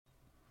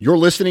You're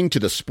listening to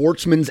the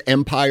Sportsman's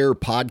Empire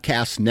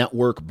Podcast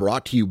Network,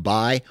 brought to you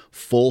by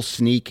Full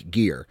Sneak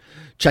Gear.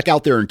 Check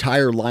out their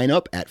entire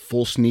lineup at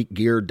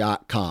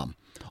fullsneakgear.com.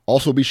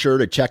 Also be sure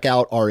to check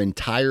out our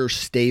entire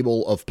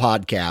stable of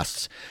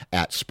podcasts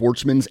at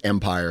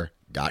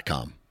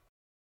sportsmansempire.com.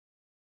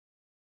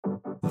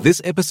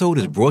 This episode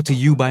is brought to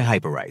you by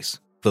Hyperice,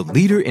 the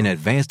leader in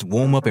advanced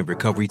warm-up and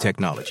recovery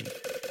technology.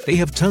 They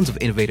have tons of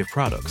innovative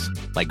products,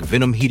 like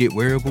Venom-heated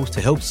wearables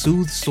to help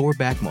soothe sore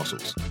back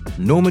muscles,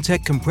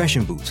 Normatec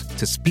compression boots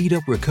to speed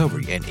up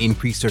recovery and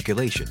increase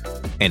circulation,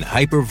 and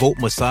Hypervolt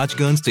massage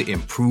guns to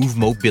improve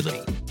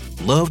mobility.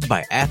 Loved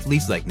by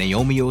athletes like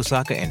Naomi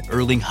Osaka and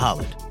Erling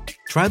Haaland.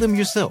 Try them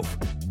yourself.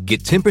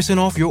 Get 10%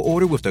 off your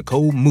order with the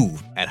code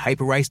MOVE at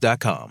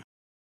hyperice.com.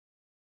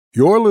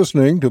 You're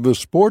listening to the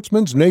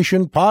Sportsman's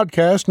Nation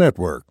Podcast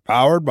Network,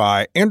 powered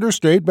by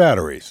Interstate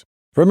Batteries.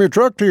 From your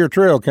truck to your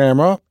trail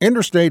camera,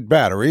 Interstate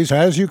Batteries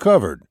has you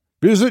covered.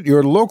 Visit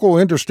your local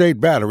Interstate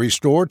Battery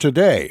store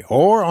today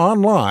or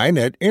online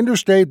at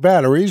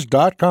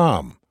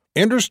interstatebatteries.com.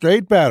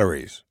 Interstate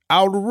Batteries,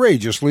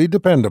 outrageously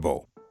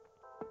dependable.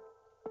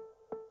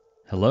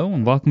 Hello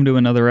and welcome to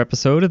another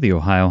episode of the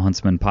Ohio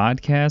Huntsman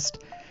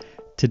Podcast.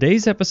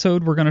 Today's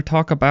episode, we're going to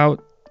talk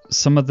about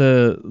some of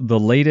the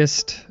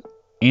latest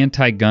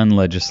anti-gun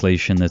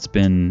legislation that's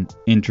been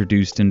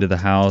introduced into the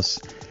House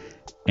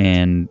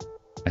and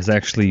has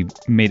actually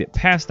made it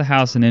past the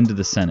House and into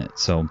the Senate.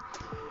 So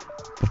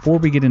before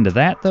we get into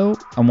that, though,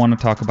 I want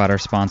to talk about our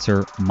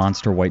sponsor,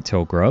 Monster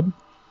Whitetail Grub.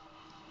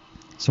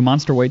 So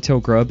Monster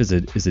Whitetail Grub is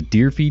a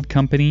deer feed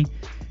company,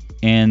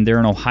 and they're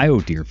an Ohio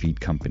deer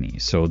feed company.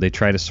 So they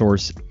try to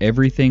source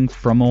everything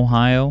from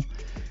Ohio,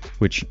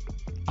 which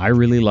I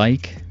really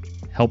like,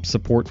 help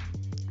support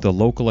the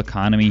local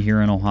economy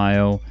here in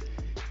Ohio.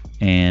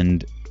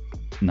 And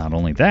not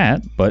only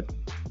that, but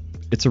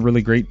it's a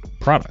really great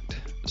product.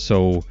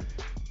 So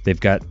they've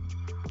got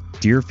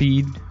deer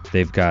feed,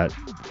 they've got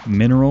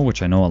mineral,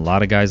 which I know a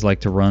lot of guys like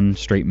to run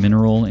straight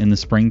mineral in the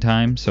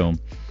springtime. So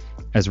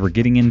as we're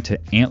getting into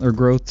antler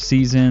growth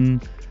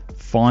season,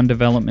 fawn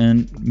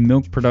development,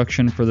 milk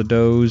production for the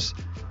does,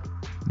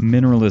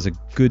 mineral is a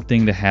good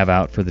thing to have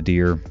out for the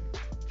deer.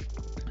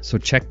 So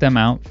check them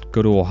out.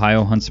 Go to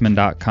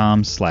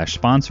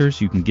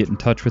ohiohuntsman.com/sponsors. You can get in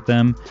touch with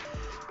them.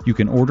 You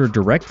can order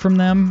direct from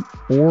them,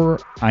 or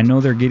I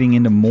know they're getting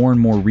into more and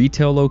more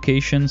retail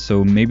locations,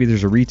 so maybe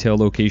there's a retail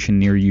location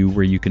near you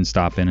where you can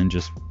stop in and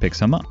just pick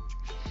some up.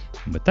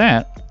 With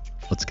that,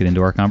 let's get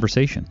into our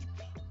conversation.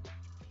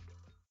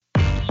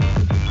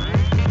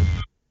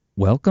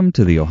 Welcome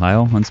to the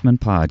Ohio Huntsman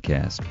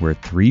Podcast, where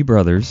three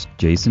brothers,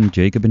 Jason,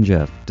 Jacob, and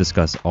Jeff,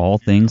 discuss all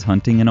things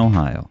hunting in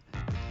Ohio.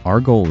 Our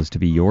goal is to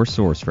be your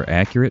source for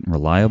accurate and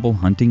reliable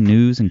hunting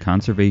news and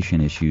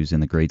conservation issues in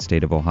the great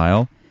state of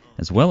Ohio,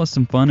 as well as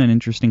some fun and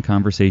interesting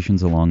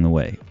conversations along the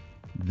way.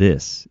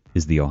 This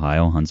is the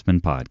Ohio Huntsman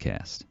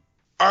Podcast.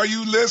 Are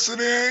you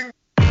listening?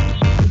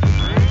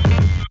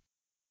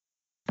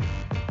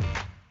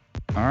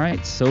 All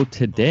right, so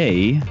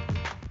today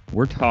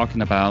we're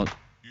talking about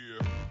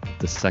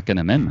the Second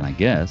Amendment, I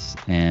guess,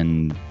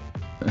 and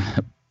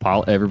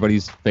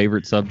everybody's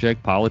favorite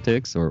subject,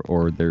 politics,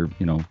 or their,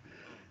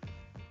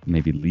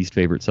 maybe least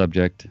favorite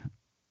subject,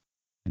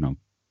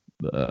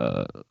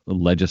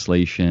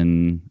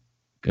 legislation,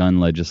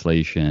 gun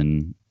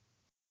legislation.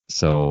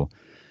 So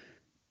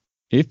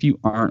if you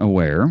aren't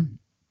aware,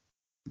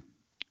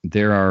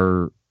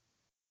 there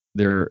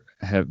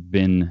have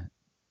been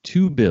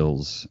two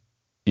bills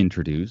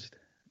introduced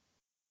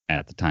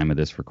at the time of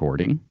this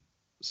recording.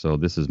 So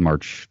this is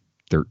March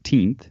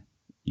 13th.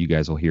 You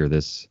guys will hear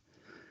this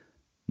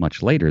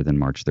much later than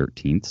March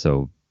 13th.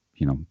 So,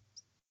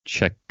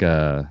 check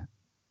the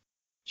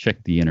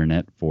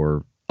internet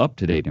for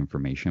up-to-date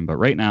information. But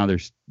right now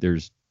there's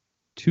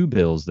two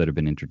bills that have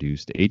been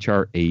introduced,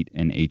 H.R. 8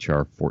 and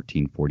H.R.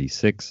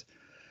 1446,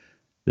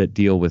 that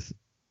deal with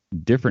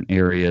different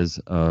areas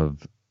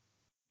of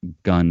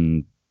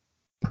gun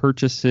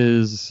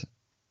purchases,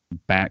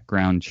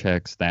 background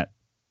checks, that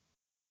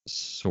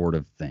sort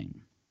of thing.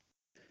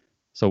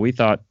 So we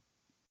thought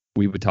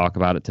we would talk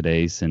about it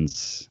today,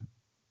 since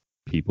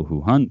people who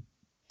hunt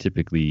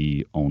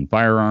typically own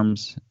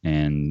firearms,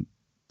 and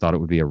thought it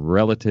would be a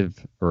relevant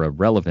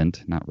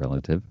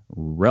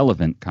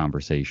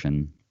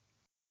conversation,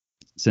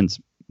 since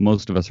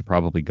most of us are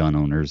probably gun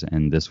owners,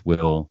 and this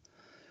will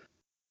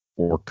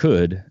or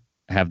could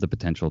have the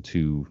potential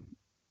to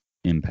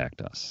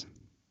impact us.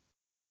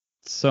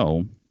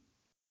 So,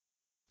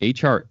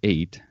 H.R.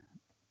 8,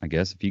 I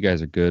guess if you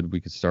guys are good, we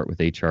could start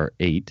with H.R.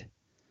 8.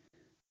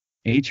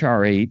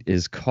 H.R. 8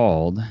 is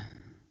called,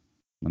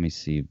 let me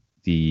see,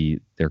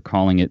 they're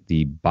calling it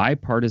the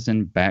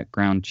Bipartisan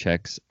Background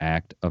Checks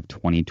Act of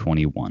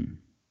 2021.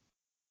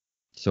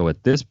 So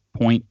at this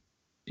point,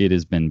 it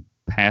has been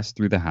passed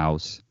through the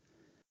House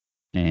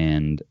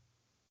and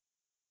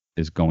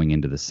is going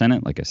into the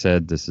Senate. Like I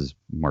said, this is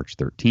March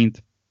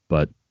 13th,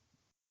 but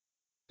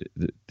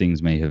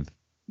things may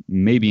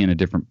be in a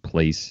different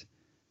place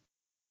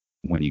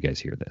when you guys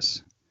hear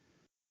this.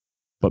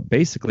 But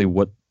basically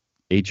what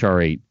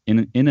HR 8,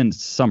 in a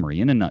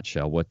summary, in a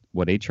nutshell, what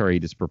HR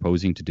 8 is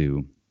proposing to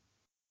do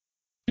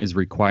is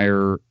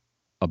require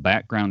a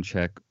background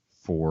check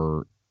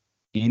for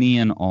any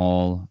and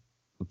all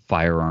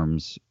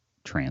firearms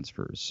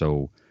transfers.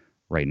 So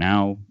right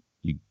now,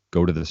 you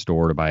go to the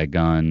store to buy a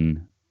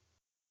gun,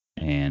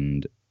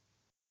 and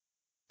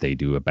they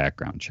do a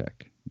background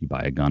check. You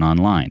buy a gun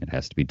online. It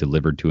has to be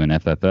delivered to an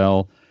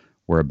FFL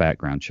where a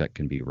background check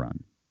can be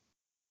run.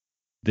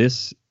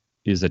 This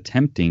is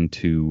attempting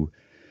to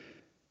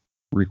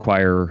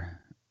require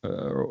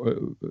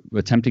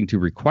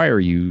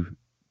you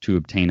to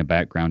obtain a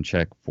background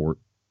check for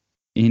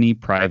any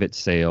private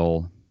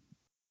sale,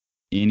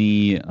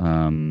 any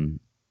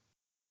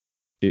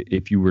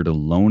if you were to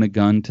loan a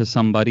gun to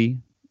somebody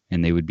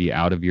and they would be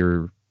out of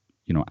your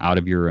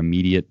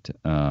immediate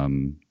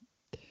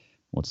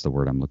what's the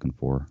word I'm looking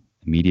for?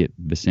 Immediate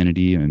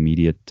vicinity,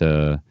 immediate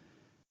I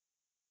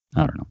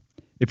don't know.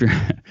 If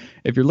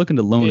you're looking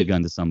to loan a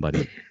gun to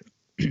somebody.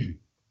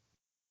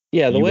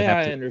 Yeah, the way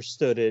I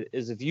understood it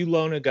is if you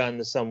loan a gun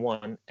to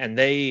someone and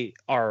they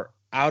are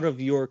out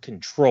of your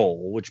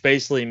control, which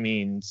basically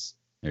means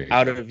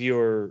out of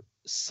your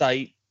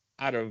sight,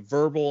 out of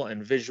verbal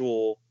and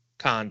visual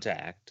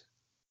contact,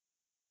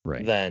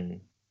 right?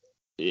 Then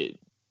they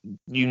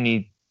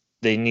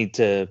need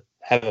to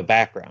have a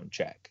background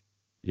check.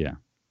 Yeah.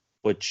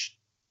 Which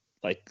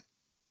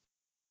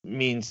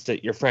means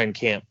that your friend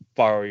can't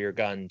borrow your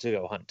gun to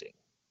go hunting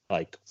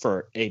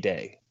for a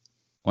day.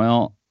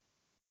 Well,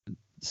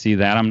 see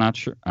that I'm not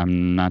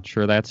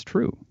sure that's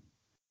true.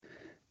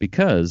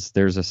 Because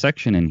there's a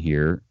section in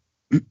here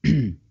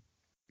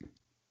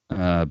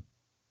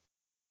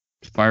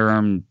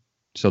firearm.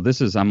 So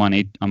this is I'm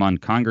on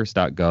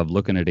congress.gov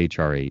looking at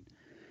HR 8,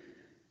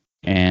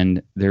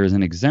 and there is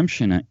an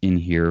exemption in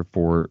here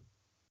for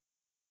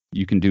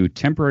you can do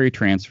temporary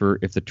transfer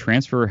if the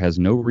transferor has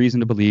no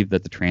reason to believe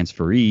that the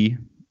transferee,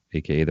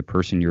 aka the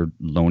person you're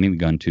loaning the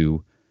gun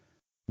to,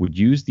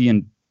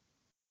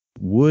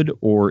 would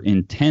or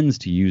intends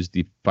to use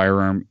the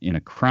firearm in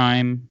a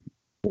crime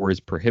or is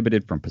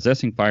prohibited from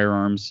possessing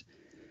firearms.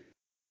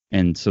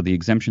 And so the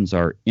exemptions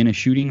are in a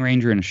shooting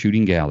range or in a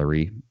shooting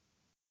gallery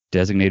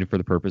designated for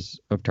the purpose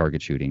of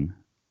target shooting,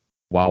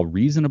 while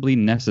reasonably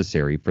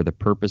necessary for the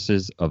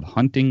purposes of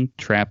hunting,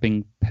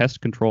 trapping,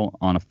 pest control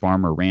on a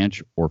farm or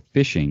ranch, or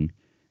fishing,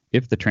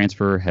 if the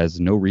transferor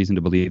has no reason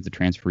to believe the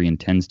transferee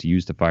intends to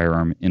use the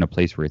firearm in a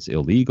place where it's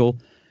illegal,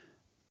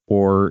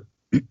 or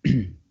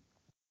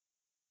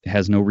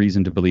has no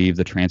reason to believe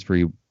the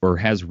transferee, or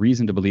has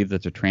reason to believe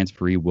that the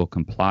transferee will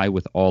comply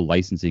with all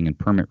licensing and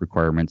permit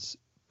requirements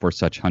for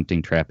such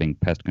hunting, trapping,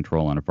 pest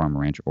control on a farm,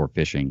 ranch, or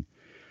fishing,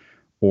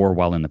 or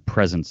while in the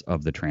presence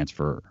of the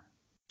transferor.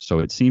 So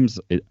it seems,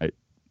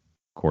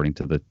 according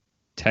to the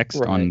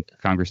text on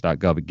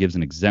congress.gov, it gives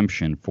an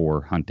exemption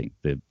for hunting.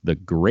 The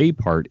gray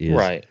part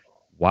is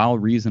while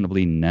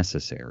reasonably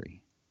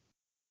necessary.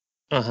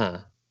 Uh-huh.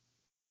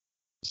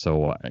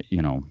 So,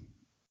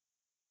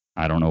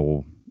 I don't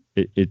know.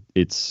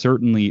 It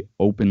certainly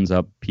opens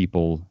up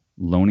people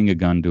loaning a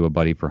gun to a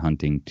buddy for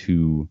hunting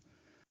to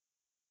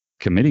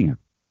committing a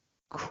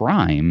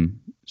crime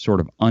sort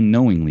of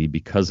unknowingly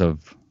because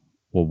of,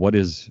 well, what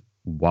is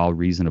while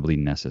reasonably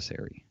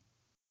necessary?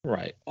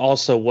 Right.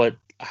 Also,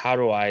 how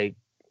do I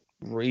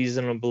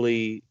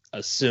reasonably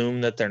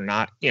assume that they're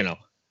not,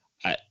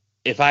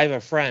 if I have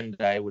a friend,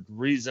 I would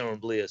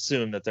reasonably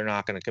assume that they're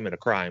not going to commit a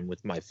crime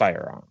with my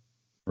firearm.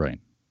 Right.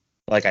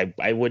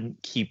 I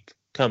wouldn't keep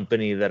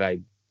company that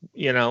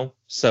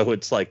so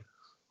it's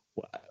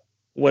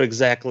what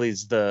exactly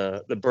is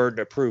the burden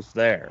of proof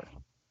there?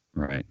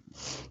 Right.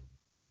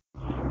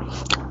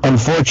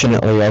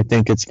 Unfortunately, I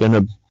think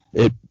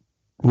it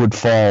would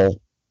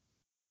fall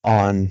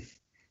on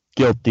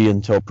guilty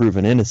until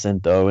proven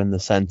innocent, though, in the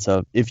sense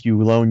of if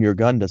you loan your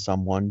gun to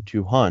someone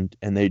to hunt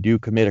and they do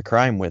commit a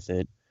crime with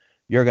it,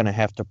 you're going to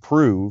have to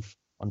prove,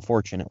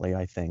 unfortunately,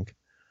 I think,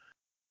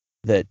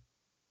 that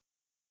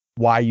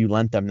why you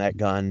lent them that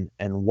gun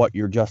and what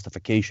your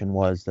justification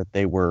was that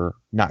they were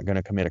not going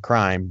to commit a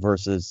crime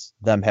versus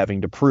them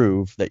having to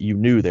prove that you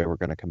knew they were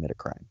going to commit a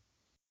crime.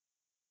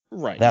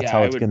 Right. That's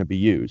how it's going to be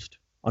used,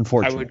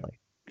 unfortunately.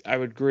 I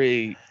would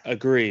agree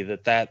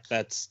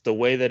that's the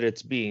way that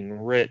it's being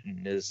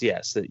written is,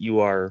 yes, that you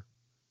are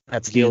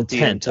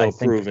guilty until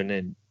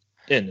proven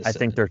innocent. I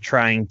think they're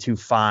trying to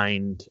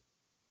find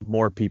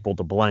more people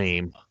to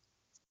blame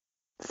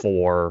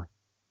for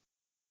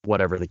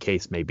whatever the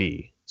case may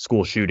be.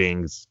 School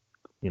shootings,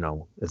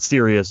 as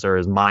serious or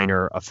as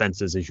minor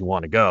offenses as you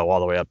want to go, all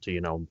the way up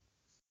to,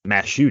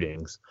 mass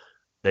shootings.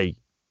 You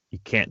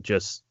can't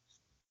just,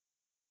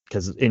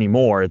 because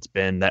anymore it's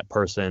been that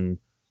person,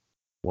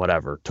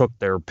 whatever, took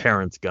their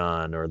parents'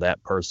 gun, or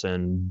that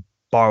person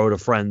borrowed a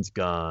friend's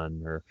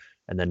gun,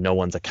 and then no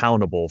one's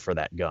accountable for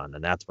that gun.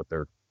 And that's what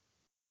they're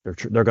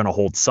going to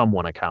hold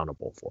someone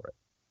accountable for it.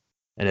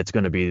 And it's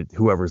going to be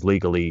whoever's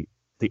legally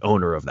the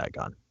owner of that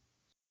gun.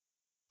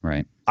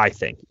 Right. I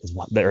think is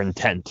what their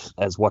intent,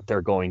 as what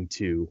they're going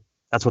to,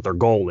 that's what their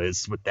goal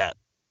is with that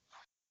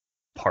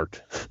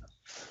part.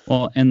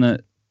 Well,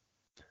 and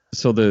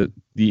So the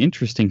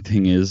interesting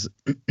thing is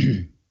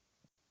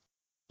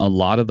a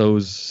lot of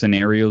those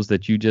scenarios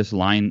that you just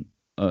outlined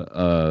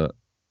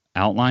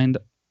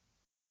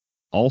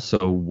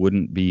also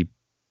wouldn't be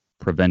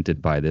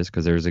prevented by this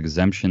because there's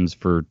exemptions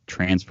for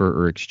transfer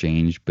or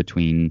exchange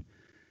between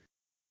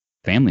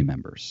family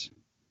members.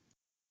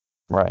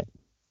 Right.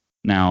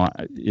 Now,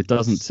 it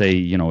doesn't say,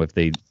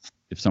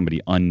 if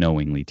somebody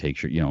unknowingly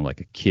takes your,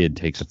 like a kid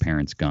takes a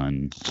parent's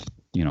gun,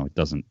 it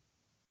doesn't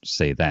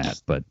say that,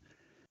 but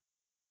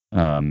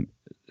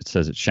it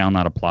says it shall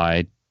not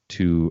apply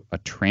to a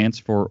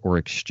transfer or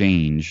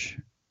exchange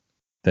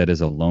that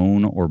is a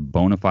loan or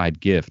bona fide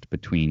gift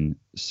between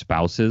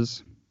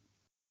spouses,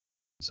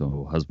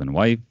 so husband,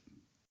 wife,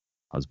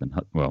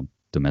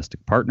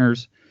 domestic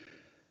partners,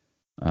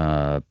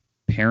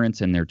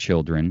 parents and their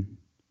children,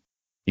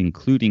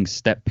 including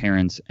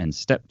step-parents and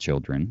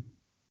stepchildren,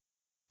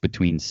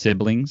 between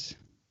siblings,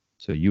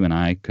 so you and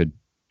I could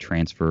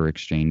transfer or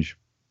exchange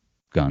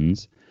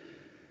guns,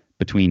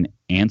 between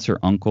aunts or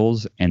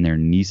uncles and their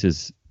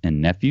nieces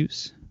and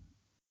nephews,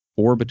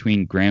 or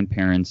between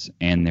grandparents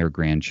and their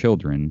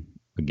grandchildren,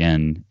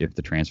 again, if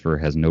the transfer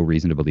has no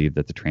reason to believe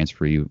that the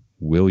transferee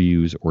will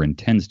use or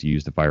intends to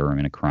use the firearm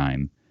in a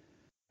crime,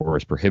 or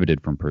is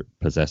prohibited from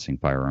possessing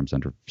firearms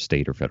under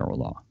state or federal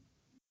law.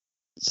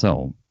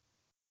 So,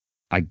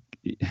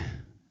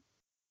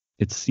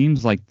 it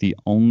seems like the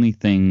only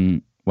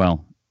thing,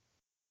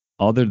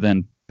 other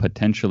than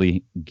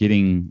potentially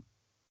getting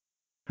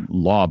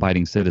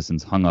law-abiding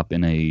citizens hung up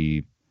in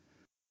a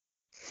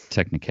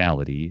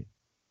technicality,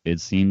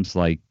 it seems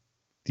like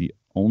the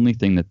only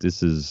thing that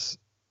this is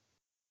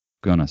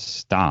going to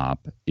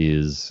stop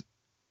is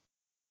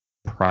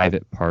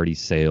private party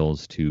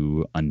sales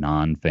to a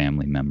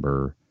non-family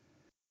member,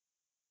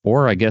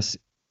 or I guess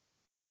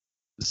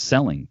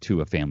selling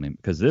to a family,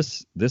 because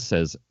this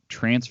says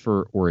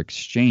transfer or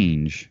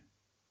exchange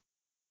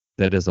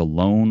that is a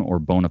loan or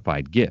bona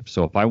fide gift.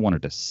 So if I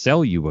wanted to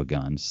sell you a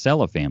gun,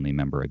 sell a family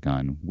member a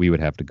gun, we would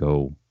have to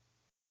go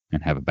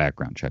and have a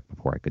background check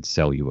before I could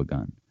sell you a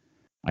gun.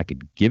 I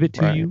could give it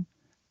to you,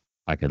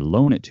 I could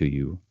loan it to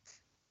you,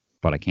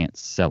 but I can't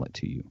sell it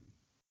to you.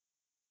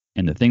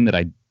 And the thing that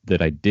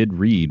I did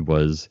read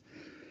was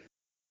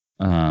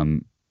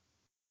the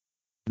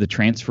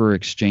transfer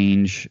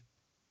exchange.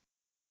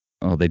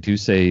 Oh, they do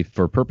say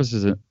for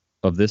purposes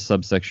of this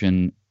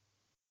subsection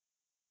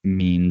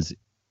means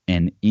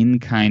an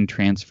in-kind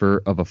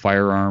transfer of a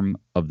firearm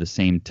of the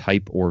same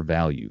type or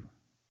value.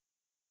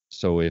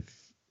 So if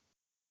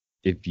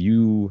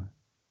you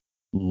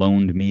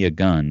loaned me a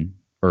gun,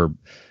 or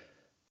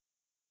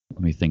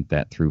let me think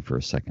that through for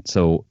a second.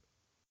 So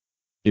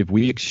if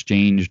we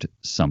exchanged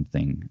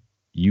something,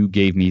 you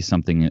gave me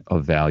something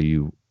of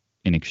value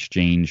in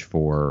exchange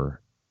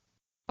for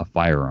a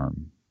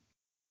firearm,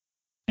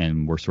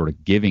 and we're sort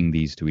of giving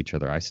these to each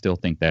other, I still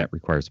think that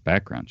requires a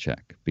background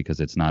check, because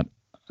it's not,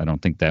 I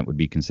don't think that would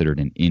be considered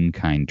an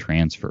in-kind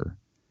transfer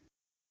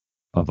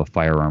of a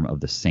firearm of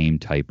the same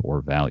type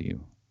or value.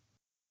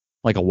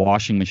 Like a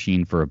washing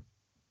machine for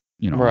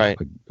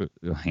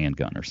a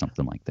handgun or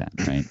something like that,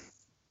 right?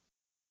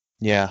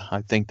 Yeah,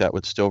 I think that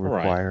would still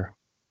require.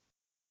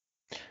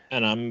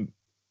 Right. And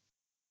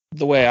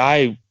the way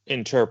I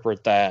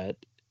interpret that,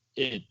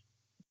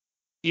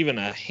 even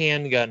a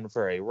handgun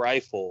for a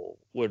rifle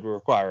would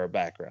require a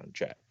background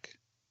check.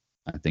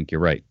 I think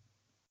you're right.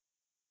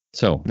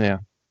 So yeah,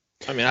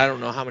 I mean, I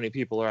don't know how many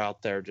people are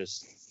out there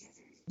just,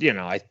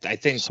 I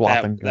think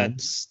swapping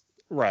that's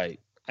right.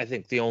 I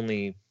think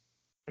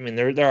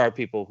there are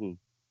people who,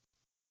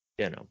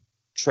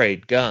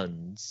 trade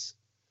guns,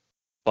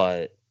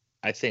 but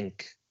I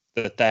think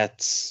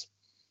that's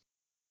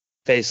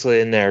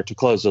basically in there to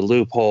close a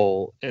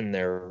loophole in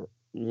their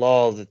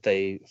law that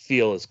they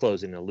feel is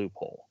closing a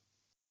loophole.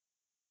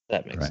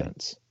 That makes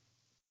sense.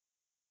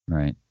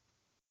 Right.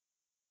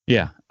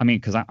 Yeah. I mean,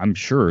 because I'm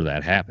sure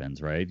that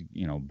happens, right?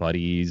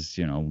 Buddies,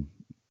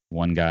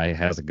 one guy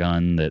has a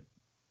gun that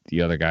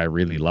the other guy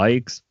really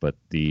likes, but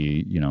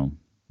the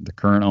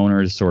current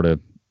owner is sort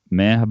of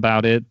meh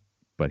about it,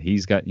 but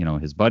he's got,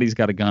 his buddy's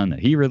got a gun that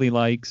he really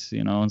likes,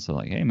 and so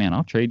like, hey man,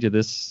 I'll trade you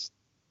this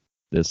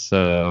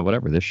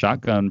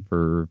shotgun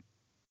for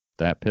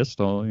that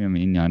pistol. I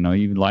mean, I know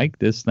you like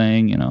this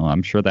thing,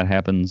 I'm sure that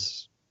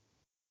happens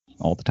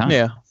all the time.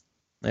 Yeah.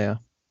 Yeah.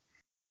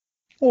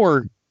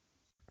 Or,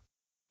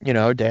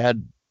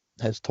 Dad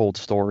has told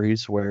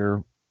stories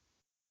where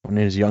in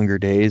his younger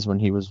days when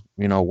he was,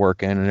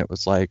 working, and it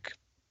was like,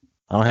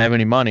 I don't have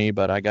any money,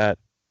 but I got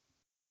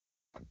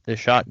this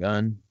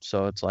shotgun.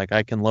 So it's like,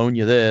 I can loan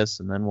you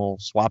this and then we'll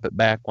swap it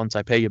back once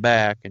I pay you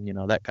back. And,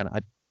 that kind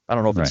of, I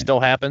don't know if it still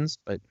happens,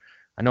 but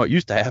I know it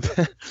used to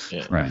happen.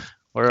 Yeah. Right.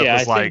 Where it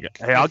was like,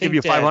 hey, I'll give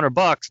you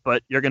 $500,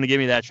 but you're going to give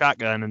me that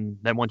shotgun. And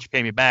then once you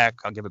pay me back,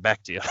 I'll give it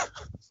back to you.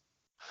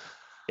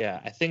 Yeah,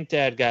 I think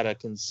Dad got a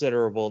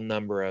considerable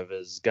number of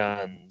his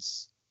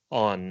guns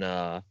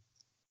on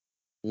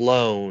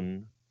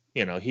loan.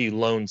 He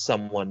loaned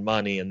someone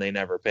money and they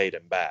never paid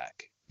him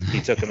back.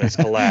 He took them as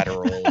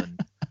collateral and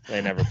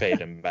they never paid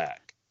him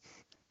back.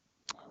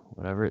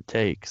 whatever it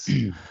takes.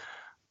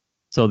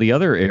 So the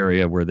other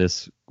area where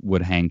this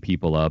would hang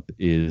people up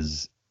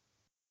is,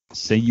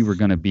 say you were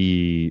going to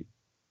be,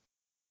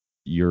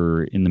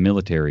 you're in the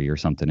military or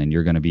something, and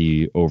you're going to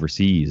be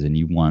overseas, and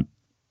you want,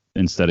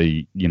 instead of,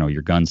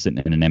 your gun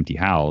sitting in an empty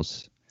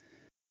house,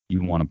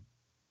 you want to,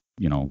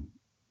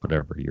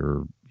 whatever,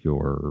 your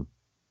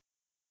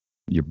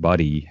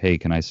buddy, hey,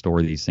 can I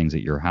store these things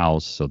at your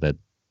house so that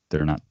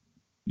they're not,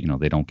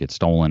 they don't get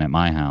stolen at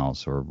my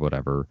house or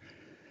whatever.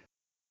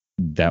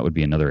 That would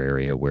be another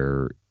area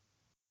where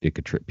it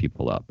could trip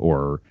people up.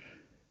 Or,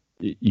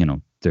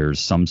 there's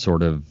some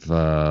sort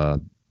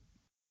of,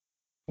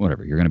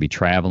 whatever, you're going to be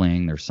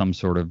traveling. There's some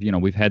sort of,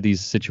 we've had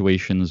these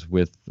situations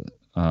with,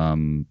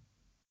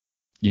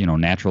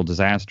 natural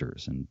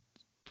disasters. And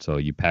so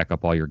you pack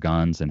up all your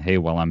guns and, hey,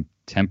 well, I'm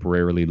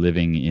temporarily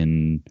living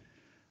in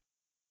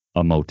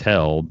a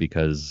motel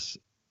because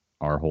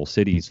our whole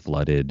city's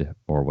flooded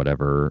or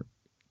whatever.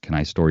 Can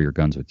I store your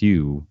guns with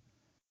you?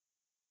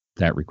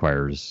 That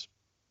requires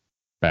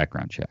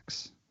background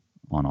checks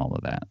on all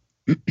of that.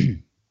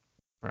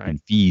 Right.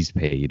 And fees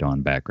paid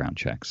on background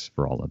checks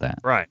for all of that.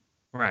 Right.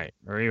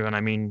 Or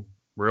even,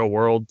 real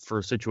world for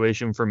a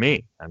situation for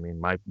me.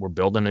 We're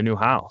building a new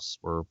house.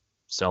 We're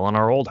selling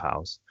our old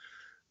house.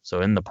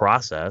 So in the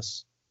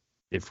process,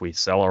 if we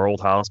sell our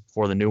old house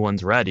before the new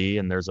one's ready,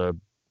 and there's a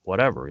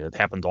whatever, it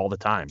happens all the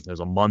time. There's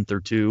a month or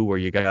two where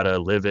you got to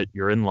live at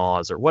your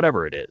in-laws or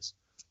whatever it is.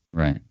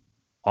 Right.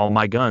 All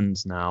my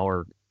guns now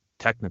are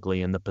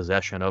technically in the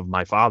possession of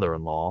my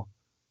father-in-law.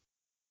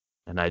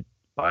 And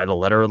by the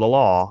letter of the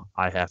law,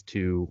 I have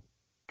to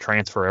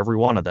transfer every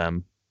one of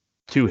them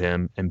to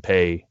him and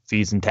pay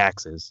fees and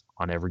taxes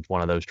on every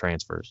one of those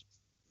transfers.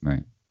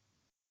 Right.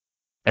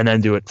 And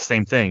then do it the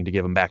same thing to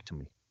give them back to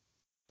me.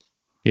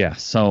 Yeah.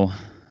 So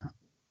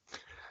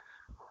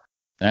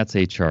that's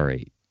H.R.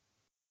 8.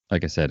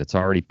 Like I said, it's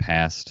already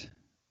passed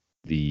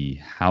the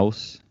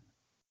House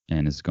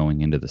and is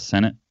going into the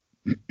Senate.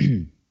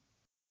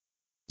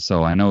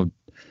 So I know,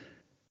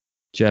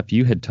 Jeff,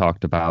 you had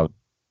talked about,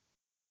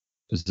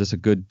 is this a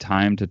good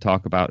time to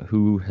talk about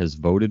who has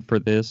voted for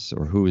this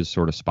or who is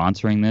sort of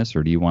sponsoring this?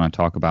 Or do you want to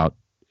talk about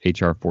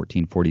H.R.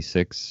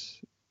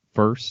 1446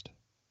 first?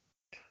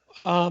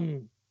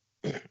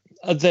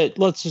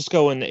 Let's just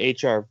go into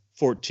H.R.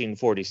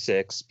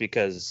 1446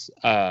 because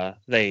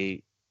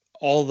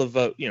all the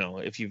vote,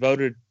 if you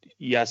voted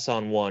yes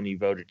on one, you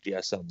voted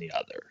yes on the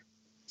other.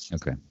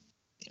 Okay.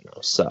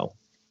 So.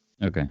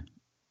 Okay.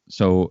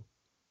 So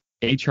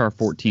H.R.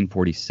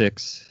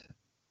 1446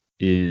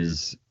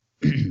 is,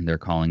 they're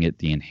calling it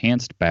the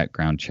Enhanced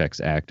Background Checks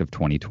Act of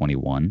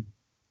 2021.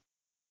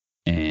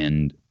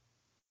 And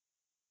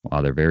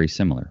while they're very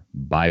similar,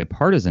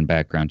 Bipartisan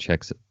Background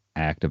Checks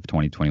Act of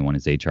 2021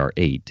 is H.R.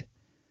 8.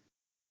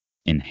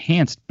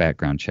 Enhanced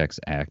Background Checks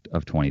Act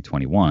of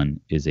 2021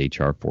 is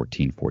H.R.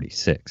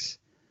 1446.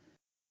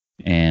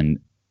 And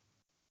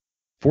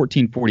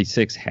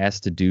 1446 has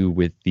to do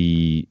with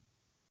the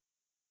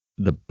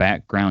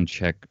background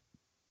check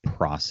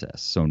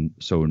process.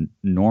 So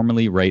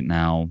normally right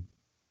now,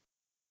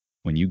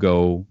 when you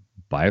go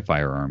buy a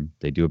firearm,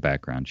 they do a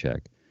background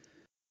check.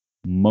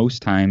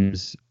 Most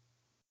times,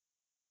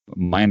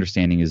 my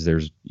understanding is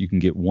you can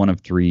get one of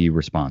three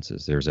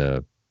responses. There's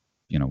a,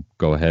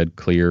 go ahead,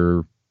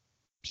 clear,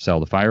 sell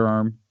the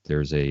firearm.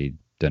 There's a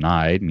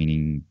denied,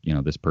 meaning,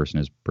 this person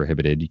is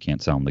prohibited, you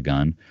can't sell them the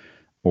gun.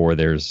 Or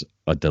there's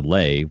a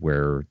delay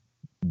where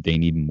they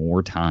need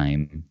more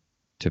time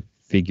to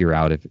figure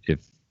out if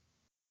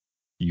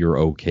you're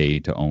okay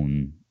to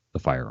own the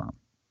firearm.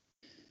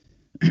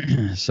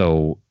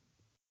 So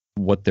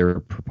what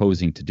they're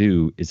proposing to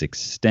do is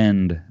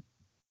extend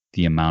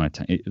the amount of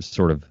time,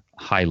 sort of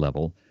high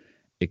level,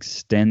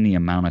 extend the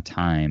amount of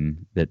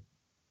time that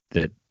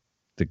the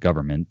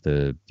government,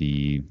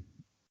 the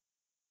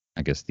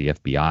I guess the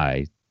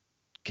FBI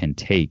can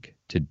take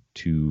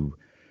to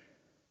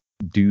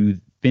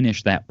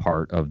finish that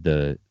part of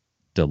the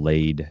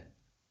delayed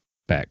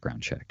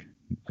background check.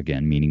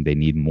 Again, meaning they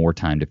need more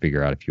time to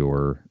figure out if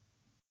you're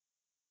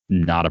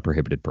not a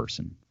prohibited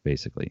person,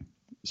 basically.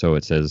 So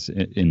it says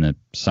in the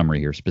summary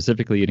here,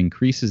 specifically, it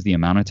increases the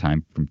amount of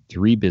time from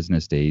 3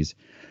 business days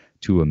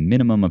to a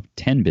minimum of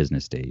 10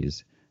 business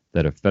days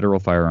that a federal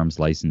firearms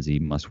licensee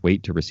must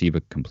wait to receive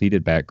a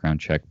completed background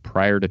check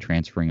prior to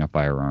transferring a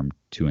firearm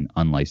to an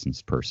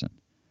unlicensed person.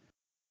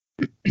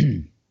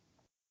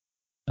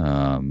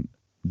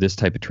 This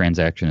type of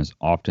transaction is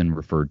often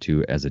referred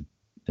to as a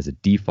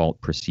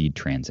default proceed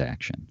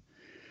transaction.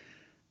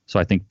 So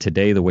I think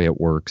today the way it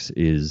works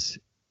is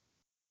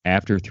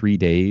after 3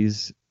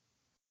 days,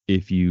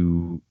 if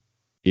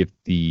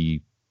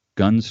the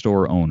gun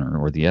store owner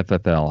or the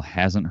FFL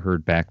hasn't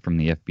heard back from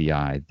the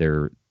FBI,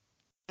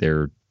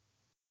 they're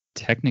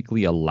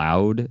technically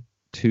allowed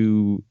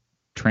to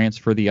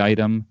transfer the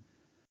item,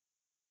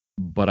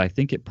 but I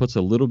think it puts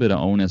a little bit of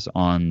onus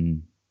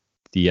on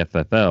the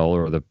FFL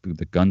or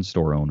the gun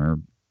store owner,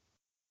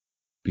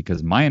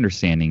 because my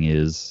understanding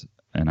is,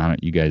 and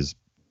you guys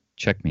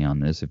check me on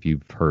this if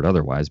you've heard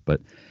otherwise,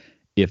 but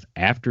if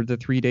after the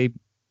 3-day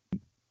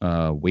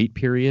wait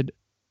period,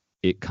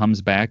 it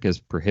comes back as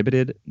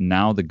prohibited.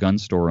 Now the gun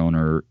store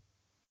owner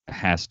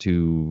has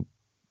to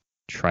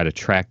try to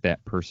track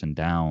that person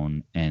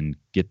down and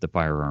get the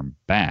firearm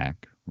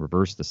back,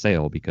 reverse the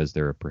sale because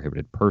they're a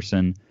prohibited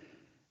person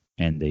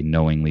and they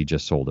knowingly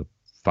just sold a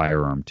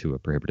firearm to a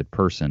prohibited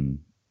person.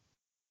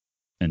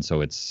 And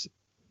so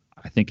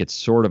I think it's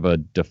sort of a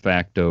de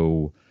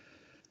facto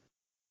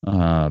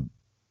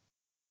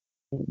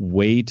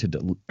way to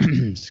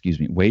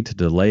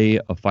delay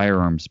a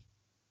firearms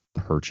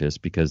purchase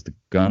because the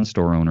gun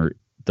store owner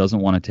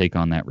doesn't want to take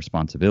on that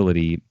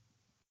responsibility,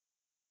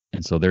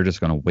 and so they're just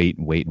going to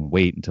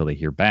wait until they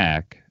hear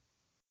back,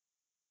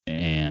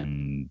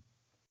 and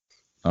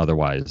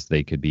otherwise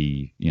they could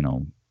be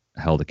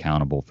held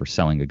accountable for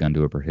selling a gun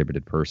to a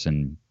prohibited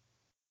person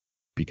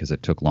because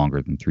it took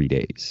longer than 3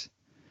 days.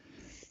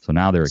 So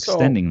now they're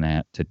extending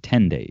that to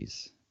 10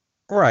 days.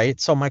 Right.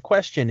 So my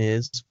question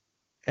is,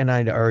 and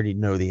I already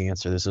know the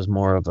answer, this is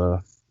more of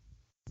a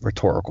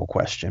rhetorical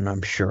question.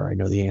 I'm sure I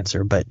know the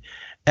answer, but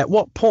at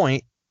what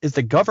point is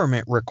the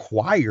government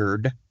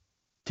required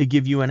to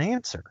give you an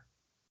answer?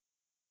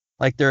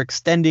 Like they're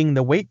extending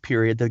the wait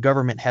period. The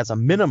government has a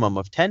minimum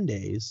of 10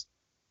 days.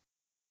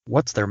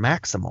 What's their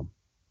maximum?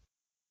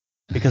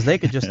 Because they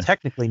could just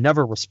technically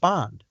never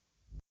respond.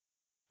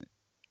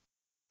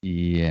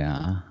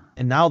 Yeah.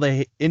 And now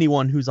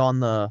anyone who's on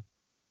the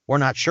we're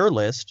not sure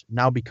list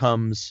now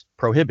becomes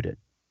prohibited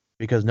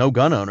because no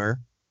gun owner,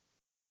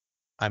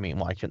 I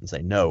shouldn't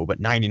say no, but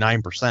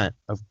 99%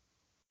 of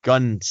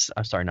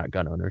not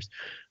gun owners,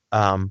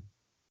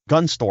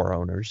 gun store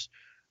owners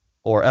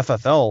or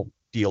FFL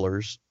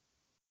dealers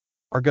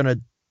are going to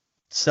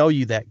sell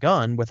you that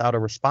gun without a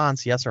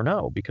response, yes or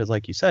no, because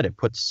like you said, it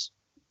puts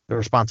the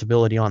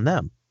responsibility on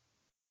them.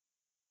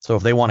 So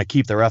if they want to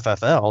keep their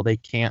FFL, they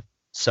can't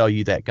sell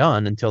you that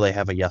gun until they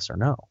have a yes or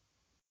no.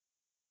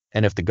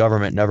 And if the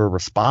government never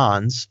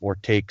responds or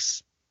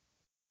takes,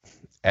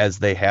 as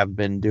they have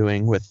been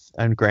doing with,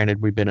 and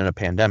granted we've been in a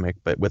pandemic,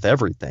 but with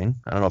everything,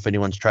 I don't know if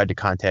anyone's tried to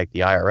contact the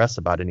IRS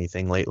about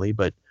anything lately,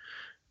 but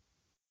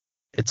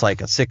it's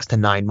like a 6 to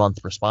 9 month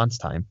response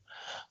time.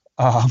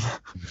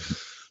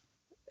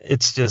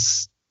 It's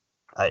just,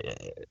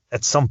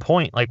 at some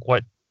point, like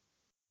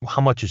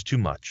how much is too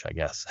much, I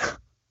guess.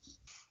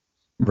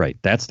 Right.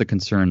 That's the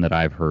concern that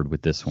I've heard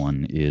with this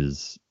one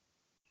is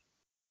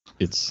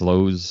it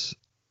slows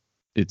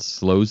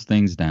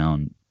things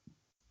down,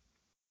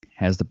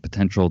 has the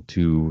potential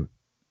to,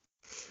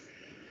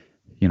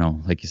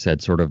 like you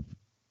said, sort of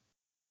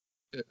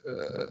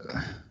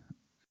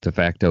de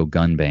facto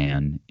gun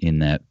ban in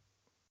that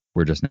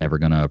we're just never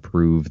going to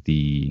approve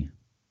the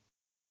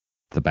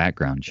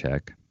background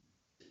check.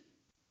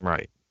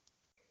 Right.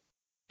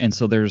 And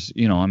so there's,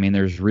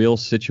 there's real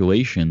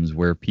situations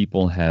where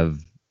people have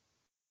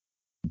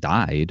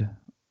died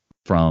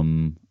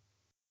from,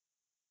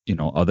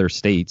 other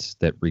states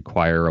that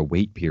require a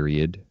wait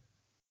period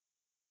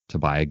to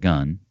buy a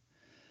gun.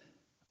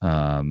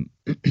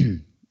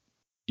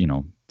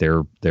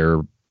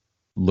 They're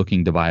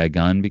looking to buy a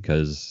gun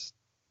because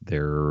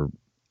their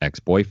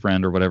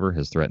ex-boyfriend or whatever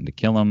has threatened to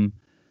kill them.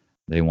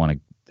 They want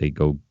to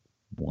go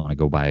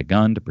buy a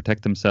gun to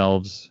protect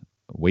themselves.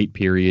 Wait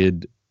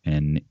period,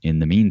 and in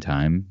the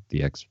meantime,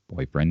 the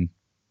ex-boyfriend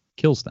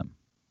kills them.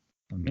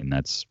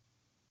 That's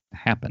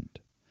happened.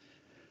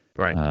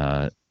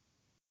 Right.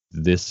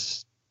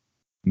 This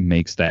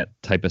makes that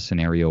type of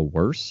scenario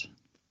worse.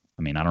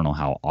 I don't know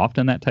how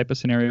often that type of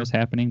scenario is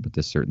happening, but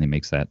this certainly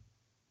makes that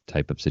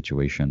type of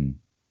situation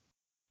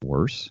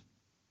worse.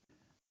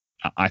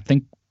 I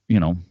think,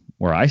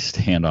 where I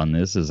stand on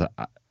this is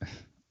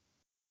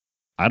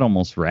I'd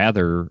almost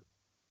rather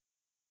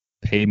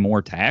pay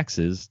more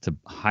taxes to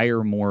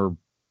hire more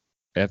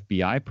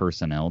FBI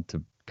personnel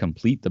to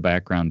complete the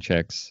background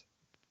checks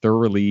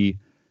thoroughly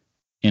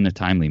in a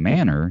timely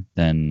manner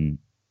than,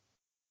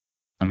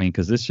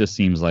 because this just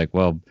seems like,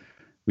 well,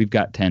 we've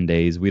got 10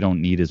 days. We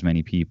don't need as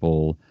many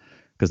people.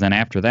 Because then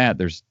after that,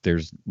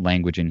 there's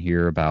language in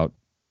here about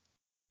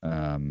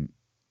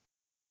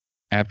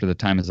after the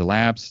time has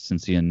elapsed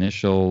since the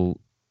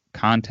initial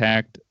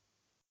contact,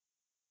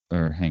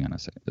 or hang on a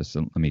second.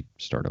 Let me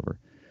start over.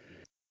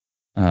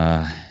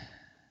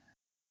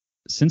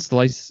 Since the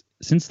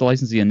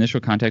licensee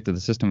initial contacted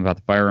the system about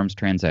the firearms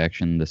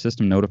transaction, the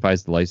system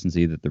notifies the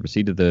licensee that the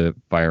receipt of the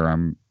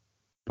firearm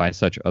by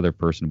such other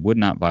person would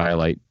not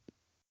violate.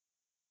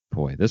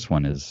 Boy, this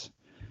one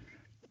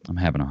I'm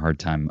having a hard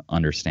time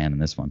understanding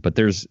this one. But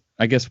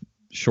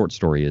short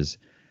story is,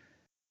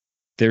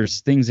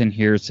 there's things in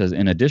here that says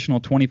an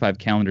additional 25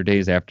 calendar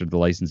days after the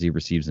licensee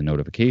receives a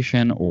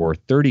notification, or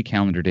 30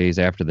 calendar days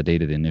after the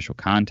date of the initial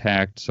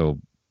contact. So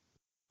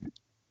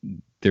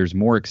there's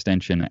more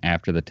extension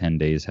after the 10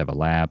 days have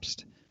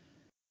elapsed.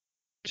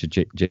 To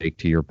Jake,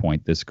 to your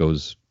point, this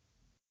goes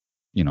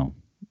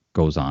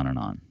on and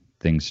on.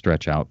 Things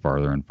stretch out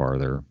farther and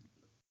farther.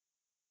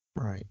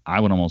 Right.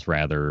 I would almost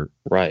rather,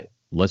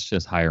 let's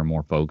just hire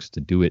more folks to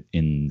do it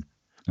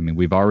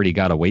we've already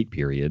got a wait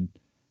period.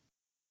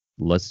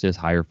 Let's just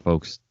hire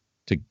folks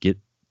to get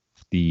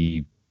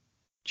the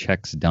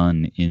checks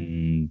done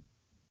in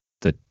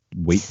the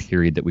wait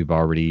period that we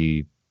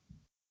already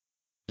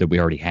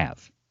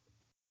have.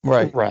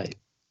 Right.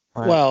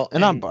 Well,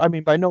 and I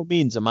mean, by no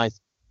means am I,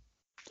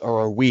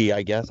 or we,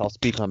 I guess, I'll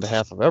speak on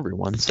behalf of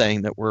everyone,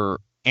 saying that we're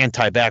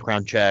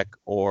anti-background check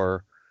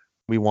or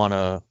we want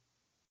to,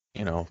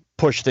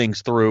 push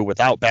things through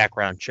without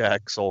background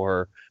checks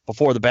or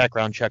before the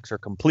background checks are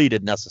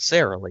completed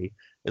necessarily,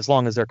 as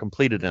long as they're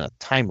completed in a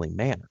timely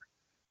manner.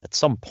 At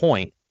some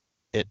point,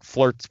 it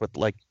flirts with,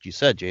 like you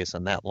said,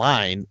 Jason, that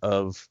line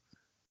of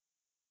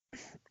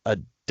a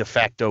de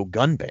facto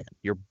gun ban.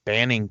 You're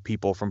banning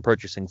people from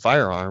purchasing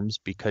firearms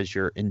because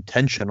you're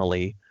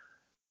intentionally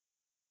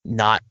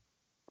not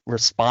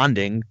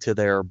responding to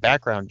their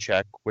background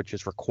check, which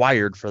is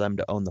required for them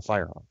to own the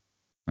firearm.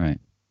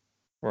 Right.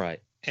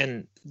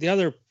 And the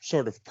other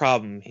sort of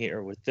problem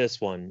here with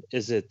this one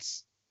is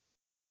it's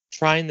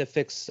trying to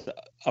fix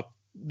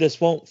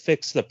this won't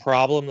fix the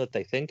problem that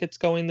they think it's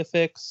going to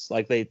fix.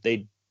 Like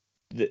they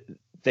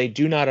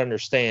do not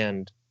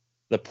understand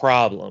the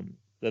problem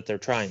that they're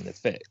trying to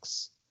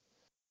fix.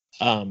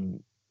 The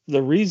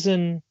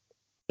reason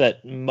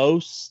that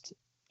most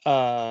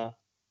people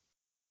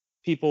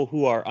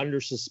who are under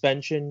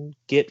suspension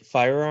get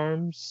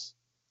firearms,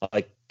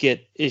 like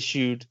get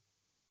issued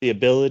the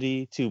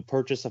ability to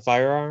purchase a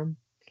firearm,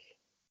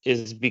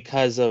 is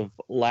because of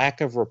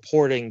lack of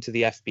reporting to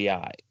the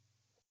FBI.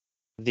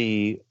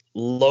 The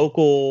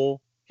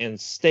local and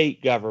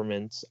state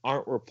governments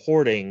aren't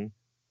reporting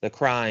the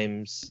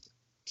crimes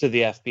to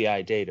the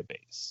FBI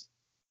database.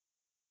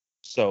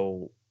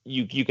 So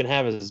you can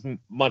have as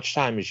much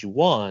time as you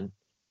want,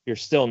 you're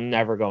still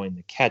never going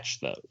to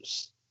catch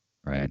those.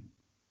 Right.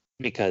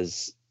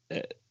 Because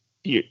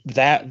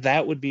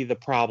that would be the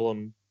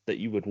problem that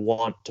you would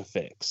want to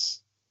fix.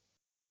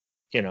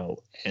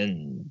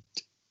 And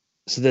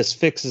so this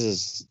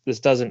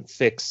doesn't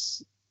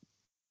fix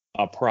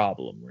a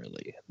problem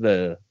really.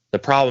 The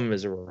problem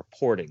is a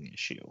reporting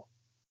issue.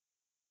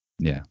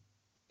 Yeah.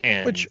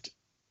 And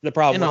the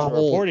problem with a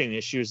reporting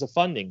issue is a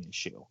funding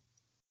issue.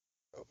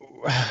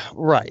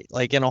 Right.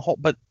 Like in a whole,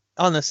 but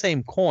on the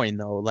same coin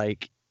though,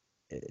 like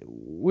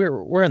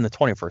we're in the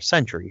 21st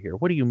century here.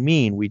 What do you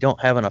mean we don't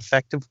have an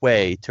effective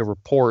way to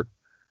report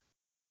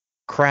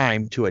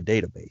crime to a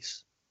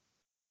database?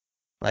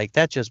 Like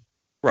that just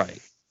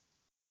right.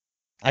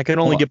 I could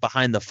only get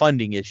behind the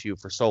funding issue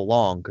for so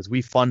long because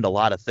we fund a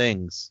lot of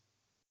things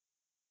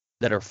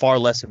that are far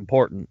less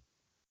important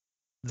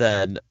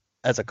than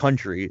as a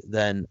country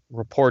than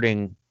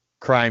reporting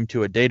crime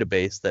to a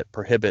database that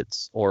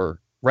prohibits or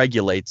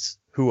regulates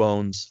who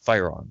owns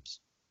firearms.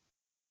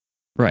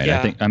 Right.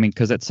 Yeah. I mean,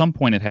 because at some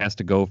point it has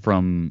to go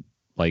from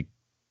like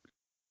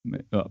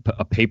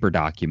a paper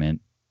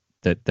document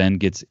that then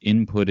gets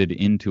inputted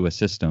into a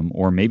system,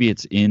 or maybe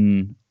it's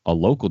in a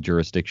local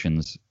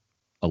jurisdiction's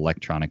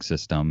electronic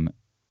system,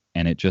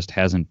 and it just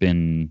hasn't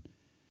been,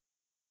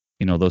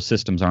 those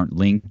systems aren't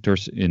linked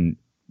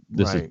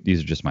these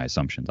are just my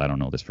assumptions. I don't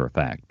know this for a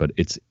fact, but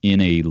it's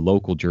in a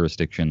local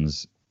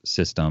jurisdiction's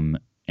system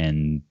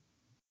and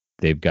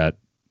they've got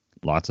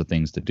lots of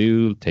things to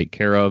do, take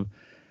care of.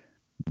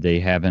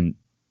 They haven't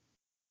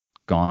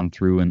gone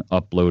through and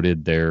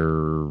uploaded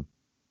their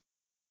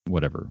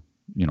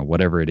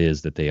whatever it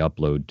is that they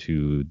upload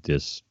to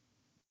this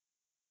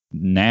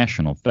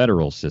national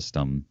federal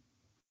system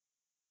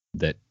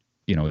that,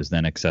 is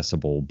then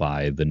accessible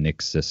by the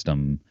NICS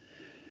system.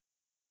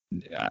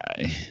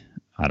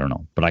 I don't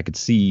know, but I could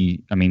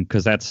see,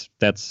 because that's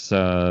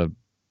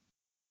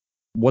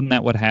wasn't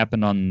that what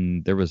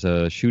happened there was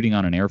a shooting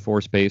on an Air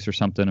Force base or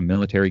something, a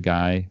military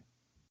guy,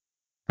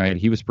 right?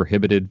 He was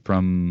prohibited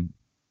from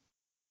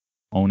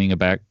owning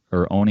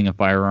a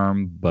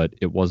firearm, but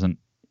it wasn't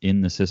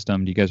in the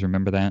system. Do you guys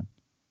remember that?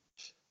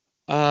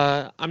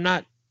 I'm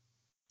not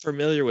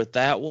familiar with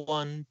that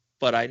one,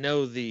 but I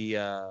know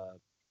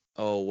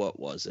what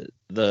was it?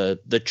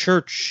 The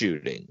church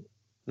shooting.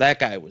 That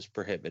guy was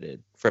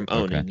prohibited from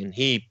owning, and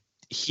he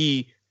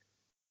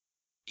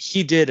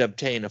did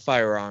obtain a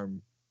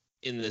firearm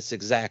in this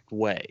exact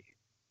way.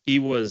 He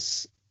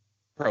was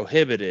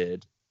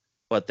prohibited,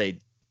 but they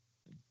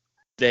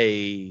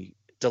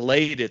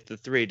delayed it the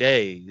 3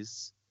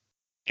 days,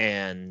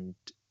 and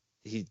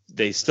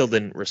they still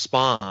didn't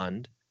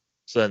respond.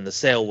 So then the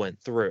sale went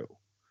through,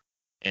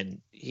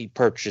 and he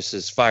purchased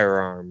his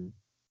firearm,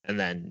 and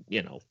then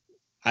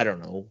I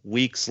don't know,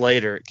 weeks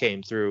later it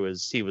came through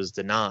as he was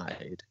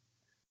denied,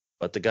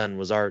 but the gun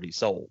was already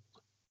sold.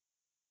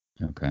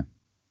 Okay.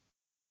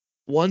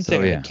 One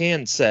thing I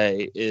can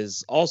say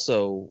is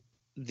also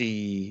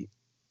the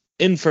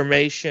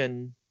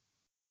information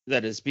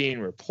that is being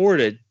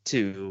reported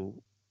to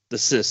the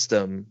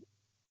system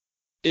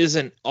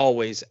isn't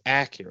always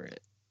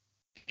accurate.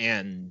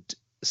 And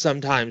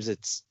sometimes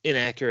it's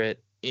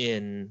inaccurate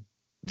in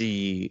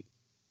the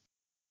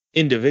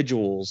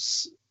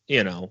individual's,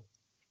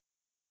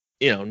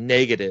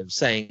 negative,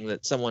 saying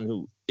that someone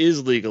who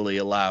is legally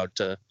allowed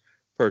to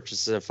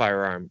purchase a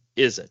firearm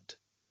isn't.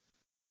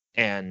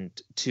 And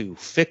to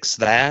fix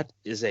that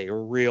is a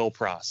real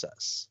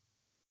process.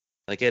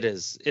 Like it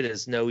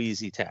is no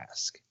easy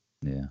task.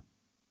 Yeah.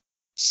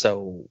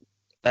 So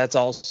that's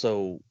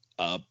also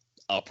a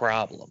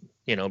problem,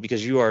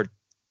 because you are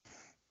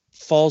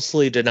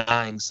falsely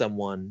denying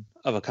someone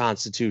of a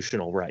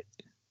constitutional right.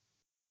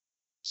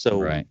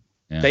 So right.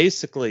 Yeah.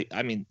 Basically,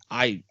 I mean,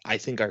 I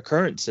think our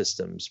current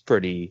system's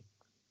pretty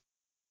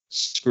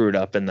screwed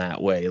up in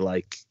that way.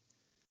 Like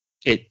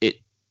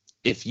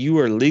if you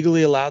are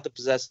legally allowed to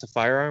possess a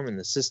firearm and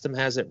the system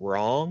has it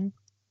wrong,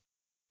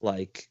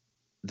 like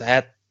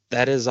that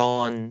is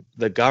on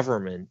the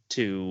government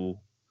to,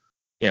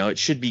 it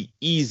should be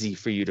easy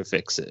for you to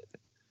fix it,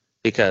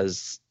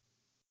 because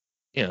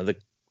the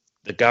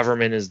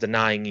government is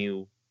denying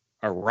you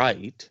a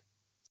right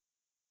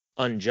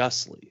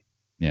unjustly.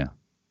 Yeah.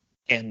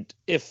 And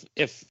if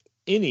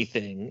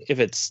anything, if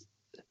it's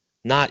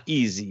not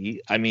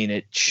easy, I mean,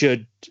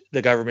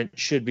 the government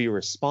should be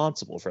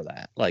responsible for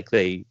that. Like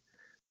they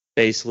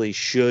basically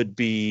should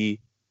be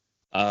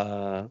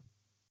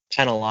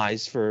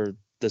penalized for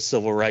the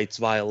civil rights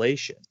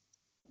violation.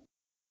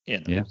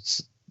 Yeah.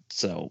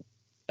 So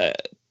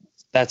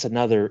that's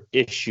another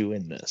issue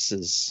in this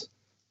is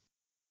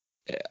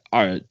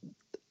I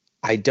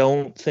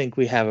don't think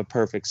we have a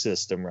perfect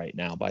system right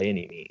now by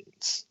any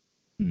means.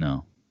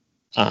 No.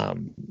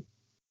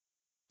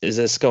 Is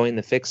this going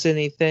to fix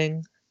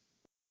anything?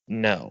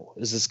 No.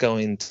 Is this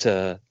going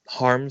to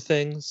harm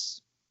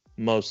things?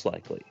 Most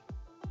likely.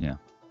 Yeah.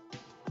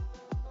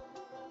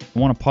 I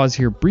want to pause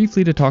here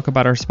briefly to talk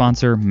about our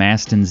sponsor,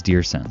 Mastin's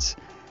Deer Sense.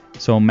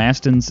 So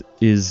Mastin's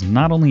is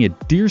not only a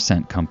deer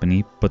scent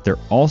company, but they're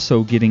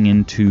also getting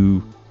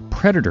into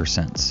predator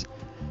scents.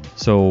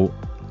 So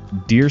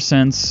deer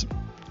scents,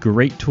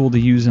 great tool to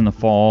use in the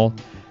fall.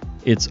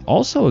 It's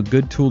also a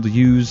good tool to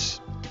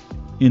use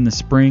in the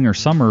spring or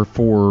summer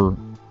for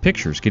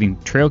pictures, getting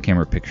trail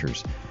camera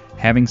pictures.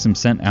 Having some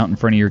scent out in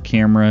front of your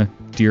camera,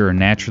 deer are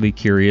naturally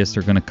curious.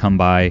 They're going to come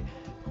by,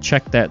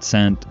 check that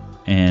scent,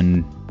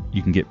 and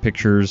you can get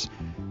pictures,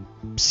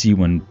 see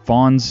when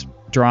fawns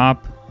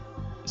drop,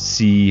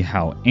 see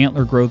how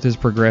antler growth is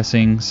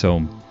progressing.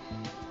 So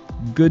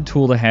good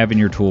tool to have in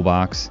your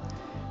toolbox,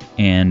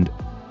 and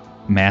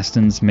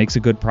Mastin's makes a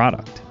good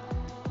product.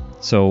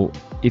 So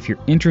if you're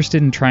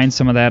interested in trying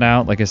some of that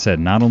out, like I said,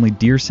 not only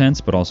deer scents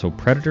but also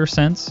predator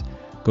scents,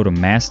 go to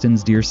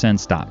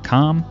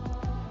mastinsdeersense.com.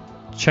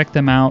 Check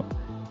them out.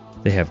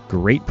 They have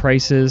great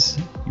prices.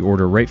 You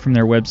order right from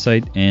their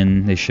website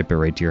and they ship it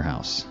right to your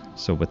house.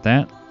 So with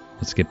that,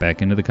 let's get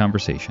back into the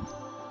conversation.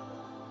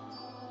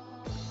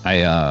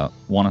 I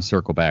want to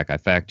circle back. I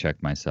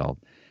fact-checked myself.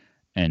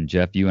 And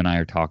Jeff, you and I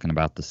are talking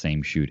about the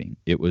same shooting.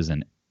 It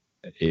wasn't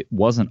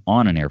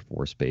on an Air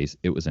Force base.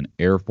 It was an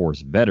Air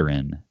Force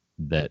veteran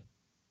that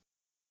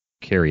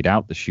carried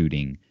out the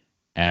shooting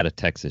at a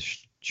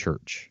Texas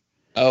church.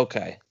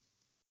 Okay.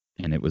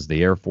 And it was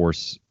the Air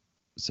Force,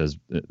 says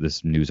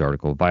this news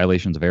article,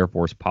 violations of Air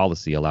Force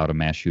policy allowed a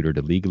mass shooter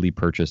to legally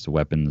purchase the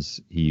weapons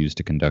he used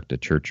to conduct a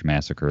church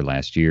massacre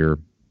last year.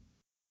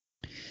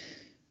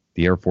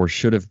 The Air Force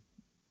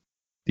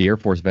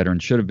veteran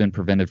should have been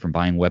prevented from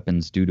buying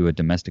weapons due to a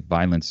domestic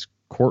violence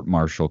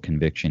court-martial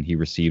conviction he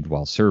received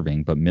while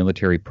serving, but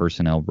military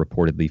personnel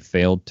reportedly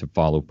failed to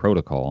follow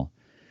protocol.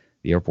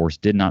 The Air Force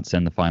did not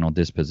send the final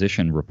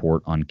disposition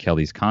report on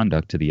Kelly's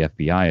conduct to the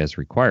FBI as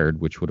required,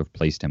 which would have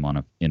placed him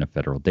in a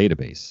federal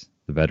database.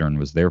 The veteran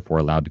was therefore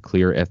allowed to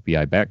clear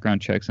FBI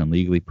background checks and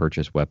legally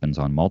purchase weapons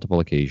on multiple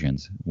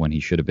occasions when he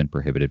should have been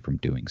prohibited from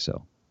doing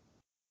so.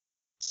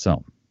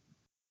 So,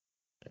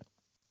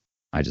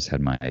 I just had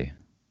my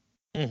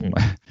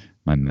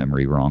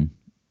memory wrong.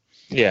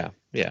 Yeah.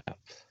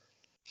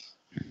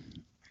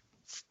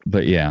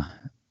 But yeah,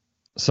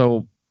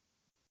 so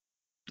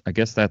I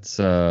guess that's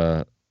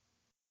a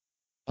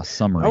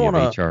summary of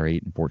HR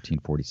 8 and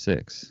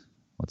 1446.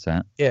 What's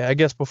that? Yeah, I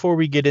guess before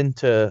we get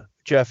into,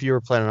 Jeff, you were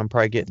planning on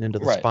probably getting into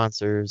the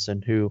sponsors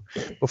and who.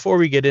 Before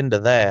we get into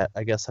that,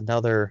 I guess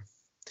another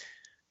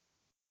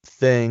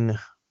thing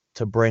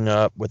to bring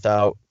up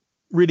without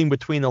reading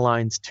between the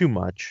lines too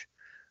much,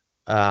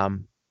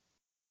 in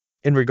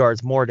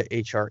regards more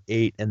to HR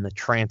 8 and the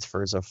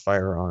transfers of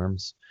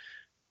firearms,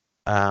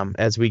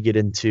 as we get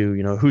into,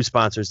 who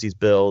sponsors these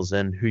bills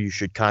and who you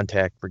should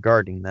contact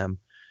regarding them.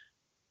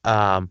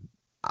 And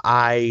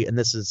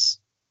this is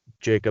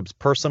Jacob's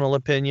personal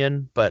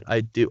opinion, but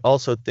I do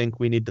also think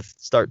we need to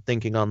start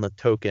thinking on the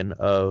token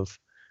of,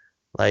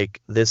 like,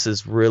 this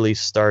is really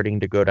starting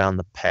to go down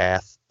the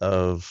path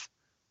of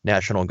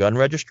National Gun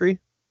Registry.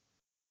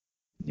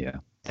 Yeah.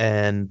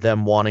 And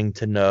them wanting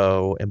to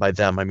know, and by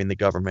them I mean the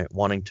government,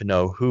 wanting to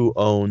know who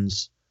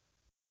owns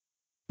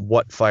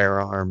what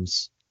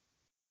firearms,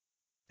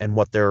 and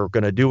what they're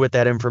going to do with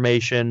that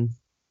information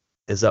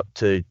is up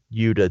to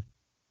you to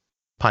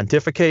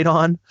pontificate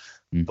on.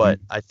 Mm-hmm. But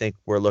I think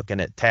we're looking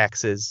at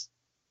taxes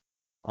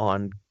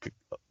on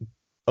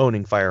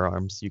owning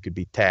firearms. You could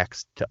be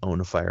taxed to own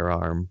a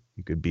firearm.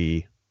 You could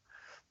be,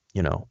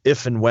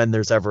 if and when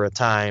there's ever a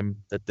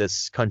time that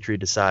this country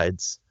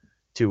decides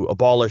to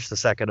abolish the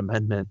Second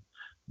Amendment,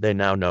 they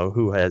now know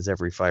who has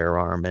every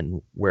firearm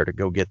and where to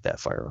go get that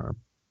firearm.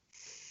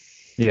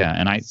 Yeah,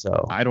 and I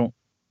don't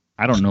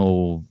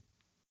know.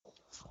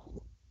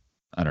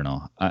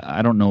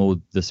 I don't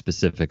know the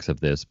specifics of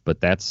this, but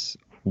that's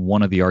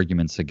one of the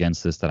arguments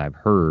against this that I've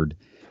heard,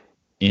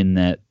 in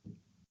that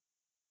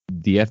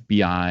the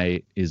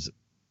FBI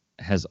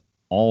has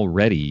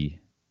already,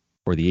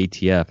 or the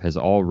ATF has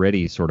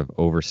already sort of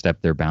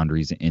overstepped their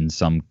boundaries in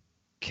some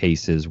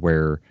cases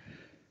where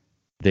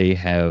they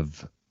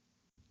have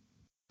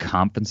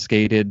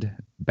confiscated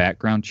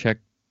background check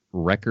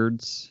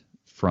records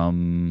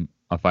from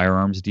a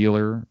firearms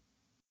dealer,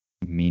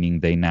 meaning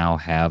they now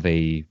have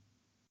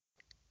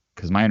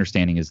because my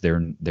understanding is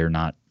they're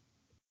not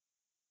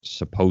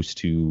supposed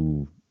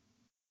to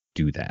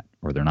do that,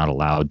 or they're not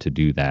allowed to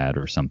do that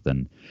or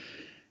something.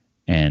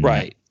 And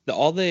right.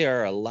 All they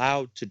are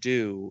allowed to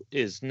do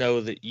is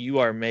know that you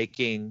are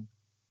making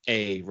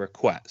a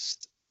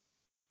request.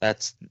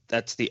 That's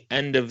the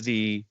end of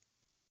the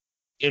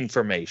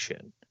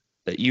information,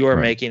 that you are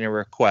making a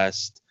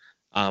request.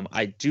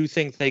 I do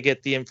think they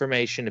get the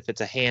information if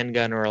it's a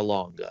handgun or a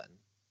long gun.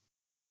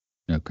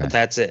 Okay. But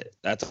that's it.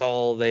 That's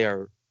all they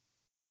are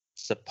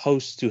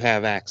supposed to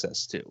have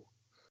access to.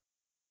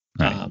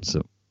 Right.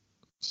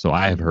 So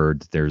I have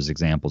heard there's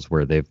examples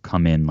where they've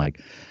come in,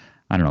 like,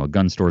 I don't know, a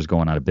gun store's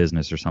going out of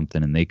business or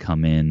something, and they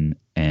come in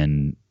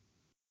and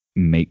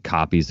make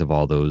copies of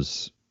all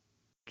those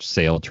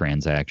sale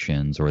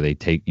transactions, or they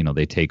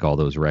take all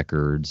those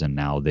records, and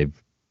now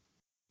they've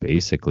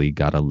basically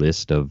got a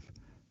list of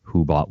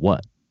who bought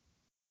what.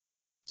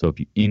 So if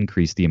you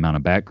increase the amount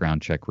of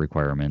background check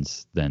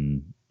requirements,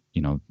 then,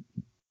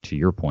 to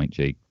your point,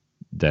 Jake,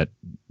 that,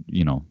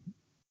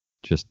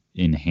 just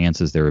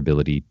enhances their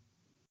ability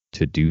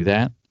to do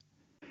that.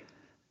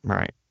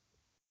 Right.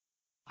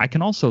 I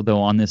can also, though,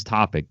 on this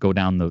topic, go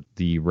down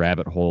the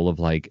rabbit hole of,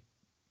 like,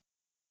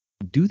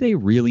 do they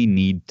really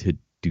need to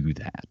do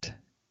that?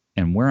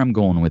 And where I'm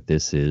going with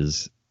this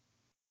is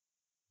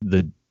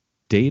the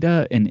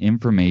data and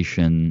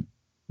information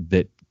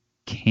that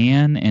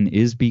can and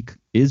is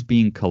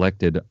being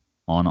collected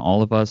on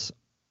all of us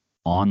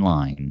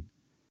online.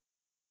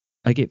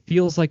 Like, it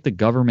feels like the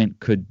government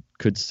could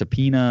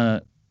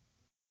subpoena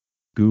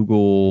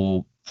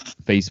Google,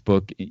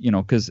 Facebook,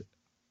 because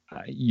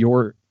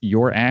your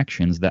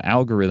actions, the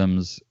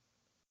algorithms,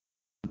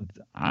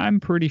 I'm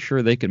pretty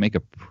sure they could make a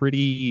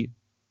pretty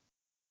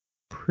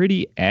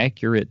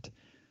accurate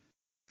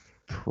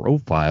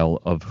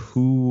profile of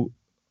who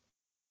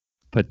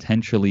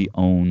potentially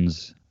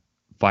owns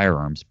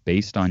firearms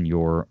based on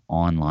your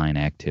online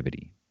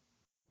activity.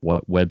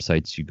 What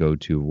websites you go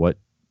to, what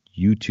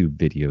YouTube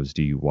videos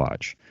do you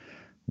watch,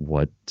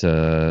 what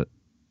stores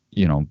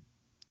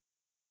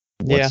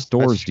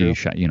do you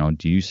shop?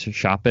 Do you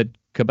shop at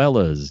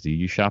Cabela's? Do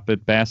you shop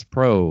at Bass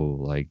Pro?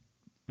 Like,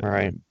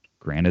 right.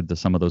 Granted,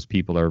 some of those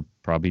people are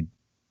probably,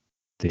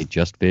 they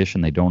just fish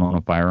and they don't own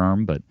a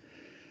firearm, but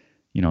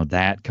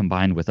that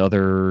combined with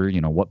other,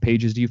 what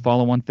pages do you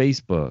follow on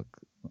Facebook?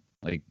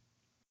 Like,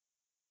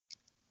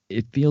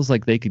 it feels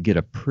like they could get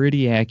a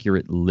pretty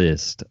accurate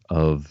list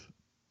of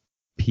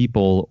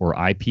people or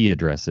IP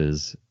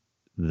addresses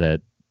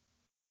that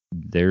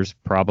there's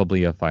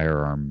probably a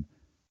firearm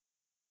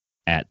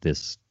at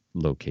this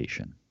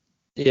location.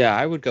 Yeah,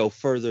 I would go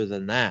further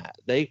than that.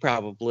 They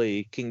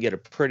probably can get a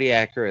pretty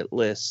accurate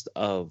list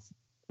of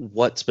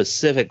what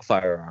specific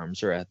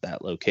firearms are at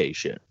that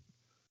location.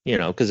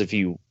 Because if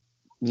you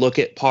look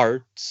at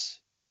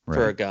parts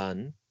for a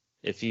gun,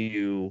 if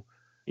you,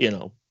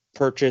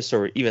 purchase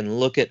or even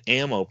look at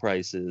ammo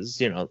prices,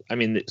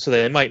 so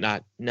they might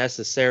not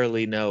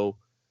necessarily know,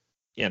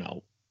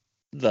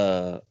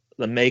 the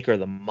make or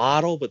the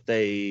model, but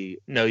they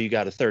know you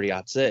got a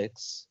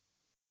 30-06.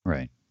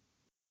 Right.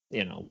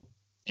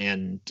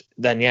 And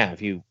then,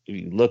 if you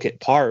look at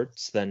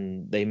parts,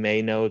 then they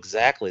may know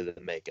exactly the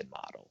make and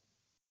model.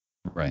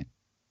 Right.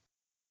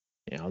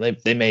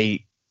 They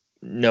may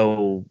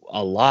know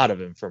a lot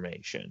of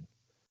information.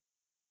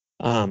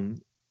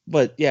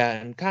 But yeah,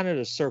 and kind of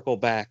to circle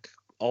back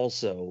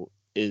also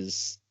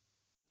this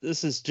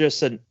is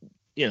just HR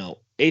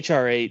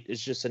 8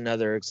 is just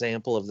another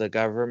example of the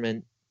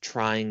government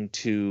trying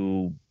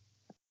to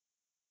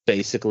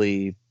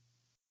basically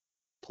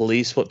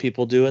police what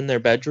people do in their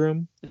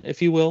bedroom,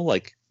 if you will.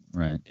 Like,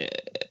 right.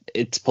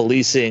 It's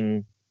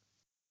policing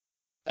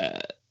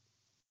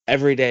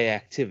everyday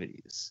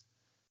activities.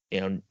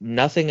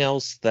 Nothing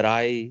else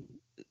that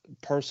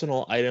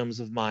personal items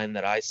of mine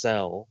that I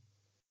sell,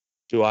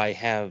 do I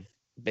have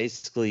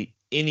basically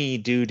any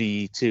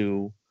duty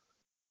to,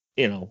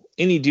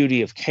 any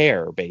duty of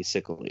care,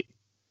 basically.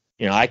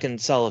 I can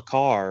sell a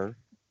car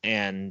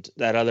and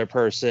that other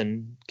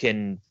person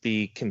can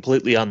be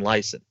completely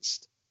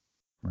unlicensed.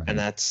 Right. And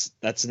that's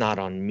not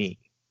on me.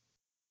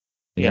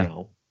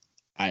 Yeah.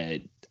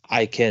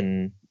 I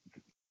can.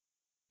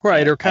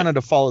 Right. Or kind of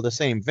to follow the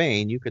same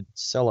vein, you could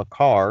sell a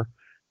car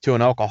to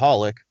an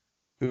alcoholic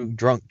who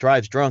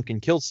drives drunk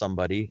and kills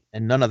somebody,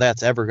 and none of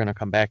that's ever going to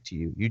come back to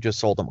you. You just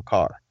sold them a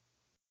car.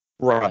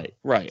 Right.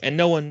 And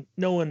no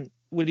one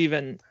would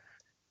even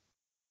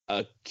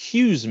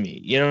accuse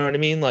me. You know what I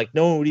mean? Like,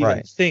 no one would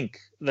even think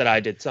that I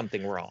did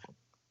something wrong.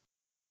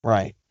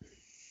 Right.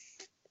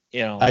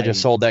 You know, I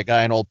just sold that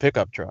guy an old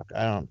pickup truck.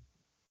 I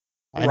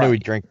knew he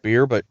drank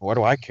beer, but what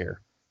do I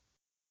care?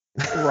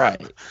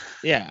 Right.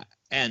 Yeah.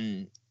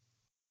 And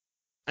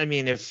I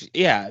mean, if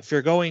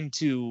you're going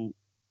to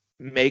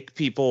make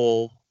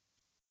people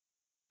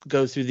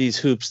go through these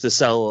hoops to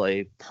sell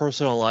a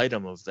personal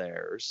item of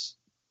theirs,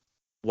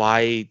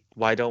 why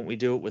don't we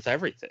do it with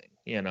everything?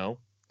 You know,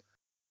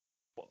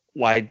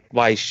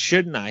 why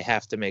shouldn't I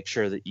have to make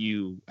sure that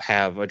you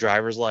have a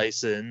driver's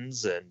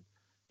license and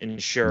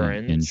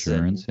insurance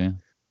and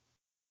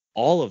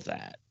all of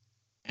that?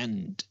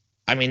 And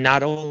I mean,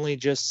 not only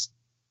just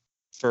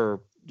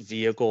for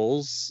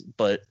vehicles,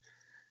 but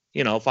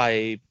you know,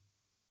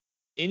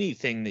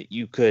 anything that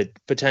you could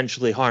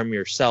potentially harm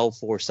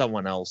yourself or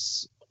someone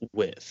else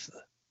with.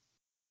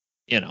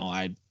 You know,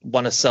 I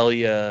want to sell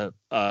you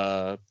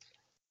a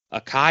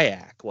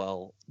kayak.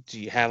 Well, do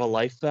you have a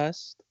life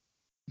vest?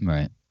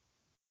 Right.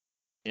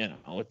 You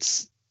know,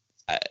 it's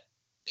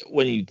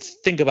when you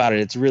think about it,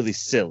 it's really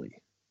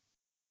silly.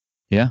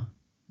 Yeah.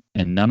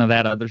 And none of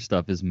that other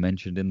stuff is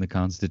mentioned in the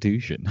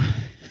Constitution.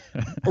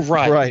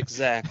 Right.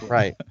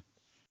 Exactly.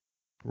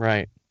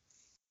 Right.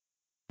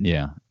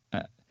 Yeah.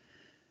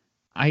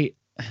 I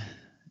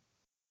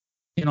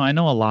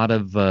know a lot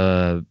of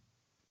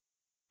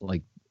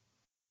like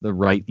the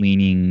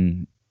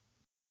right-leaning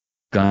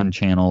gun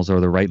channels or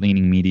the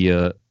right-leaning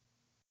media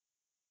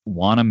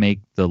want to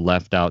make the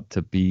left out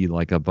to be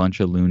like a bunch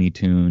of Looney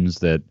Tunes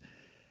that,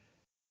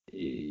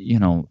 you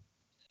know,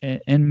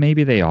 and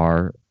maybe they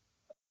are.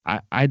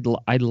 I'd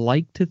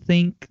like to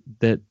think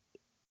that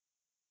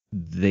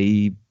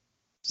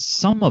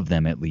some of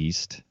them at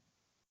least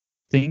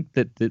think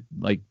that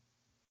like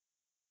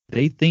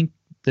they think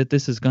that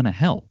this is going to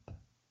help.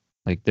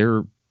 Like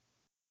they're,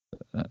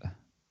 I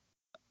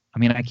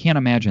mean, I can't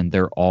imagine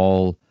they're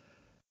all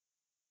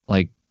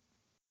like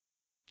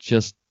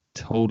just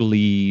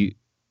totally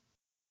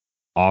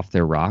off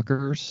their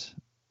rockers.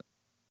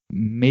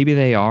 Maybe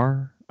they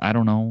are. I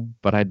don't know,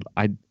 but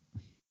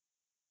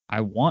I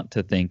want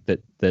to think that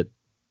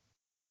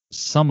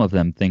some of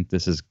them think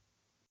this is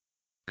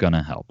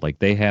gonna help. Like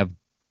they have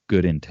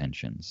good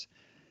intentions.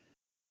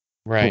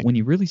 Right. But when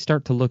you really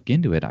start to look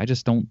into it, I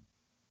just don't.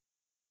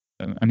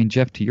 I mean,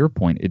 Jeff, to your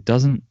point, it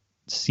doesn't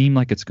seem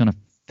like it's going to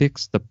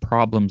fix the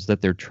problems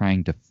that they're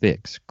trying to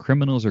fix.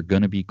 Criminals are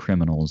going to be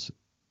criminals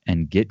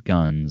and get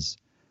guns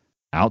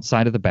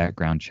outside of the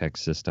background check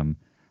system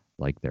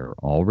like they're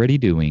already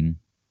doing.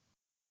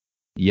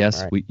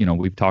 Yes, right.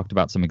 We've talked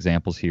about some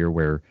examples here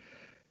where,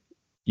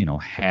 you know,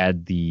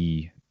 had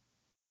the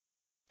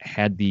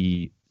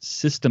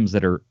systems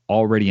that are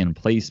already in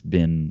place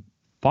been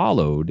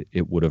followed,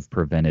 it would have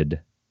prevented,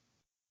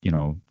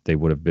 they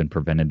would have been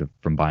prevented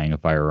from buying a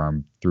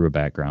firearm through a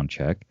background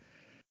check.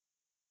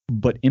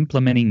 But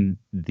implementing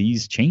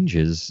these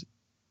changes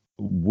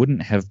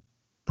wouldn't have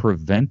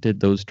prevented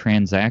those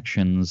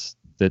transactions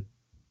that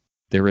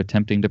they're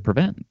attempting to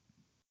prevent.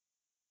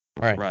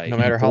 Right. No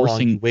matter how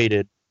long you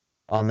waited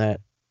on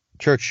that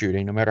church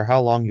shooting, no matter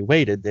how long you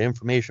waited, the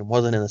information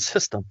wasn't in the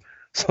system,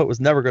 so it was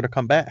never going to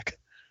come back.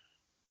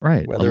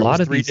 Right. Whether a lot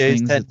it was of 3 these days,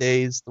 things, 10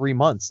 days, 3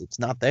 months, it's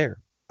not there.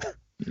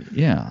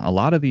 Yeah, a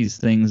lot of these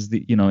things,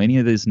 any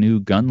of this new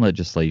gun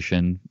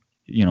legislation,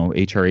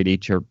 HR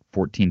 8, HR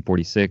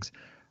 1446,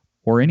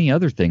 or any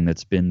other thing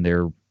that's been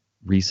there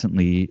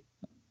recently,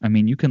 I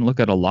mean, you can look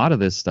at a lot of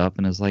this stuff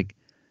and it's like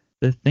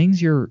the things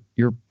you're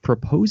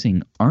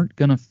proposing aren't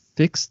going to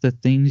fix the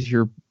things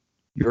you're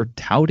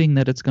touting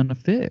that it's going to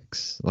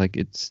fix. Like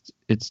it's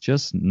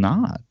just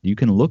not. You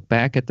can look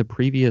back at the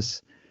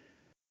previous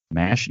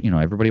mass,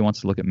 everybody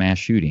wants to look at mass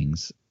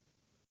shootings,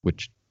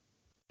 which,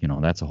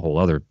 that's a whole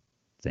other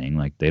thing.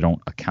 Like they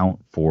don't account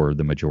for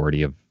the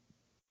majority of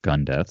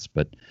gun deaths,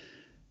 but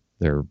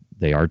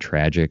they are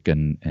tragic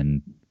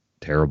and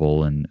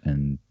terrible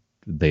and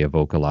they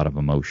evoke a lot of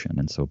emotion.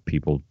 And so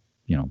people,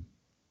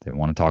 they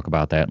want to talk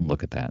about that and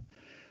look at that.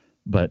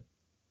 But,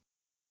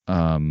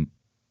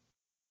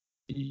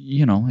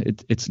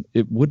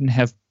 it wouldn't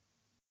have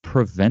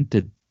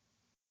prevented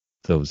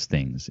those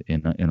things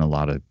in a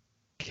lot of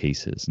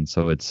cases. And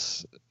so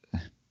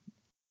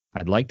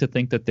I'd like to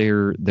think that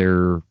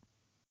they're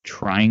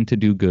trying to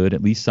do good,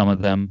 at least some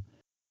of them.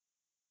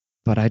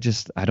 But I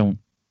don't,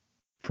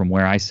 from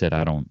where I sit,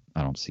 I don't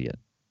see it.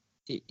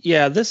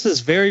 Yeah, this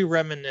is very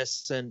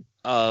reminiscent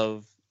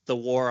of the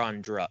war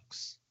on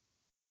drugs.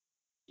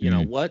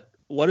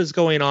 What is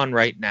going on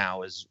right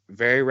now is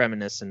very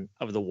reminiscent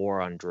of the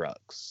war on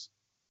drugs,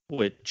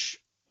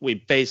 which we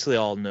basically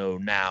all know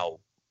now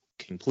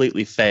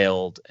completely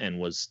failed and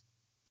was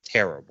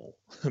terrible.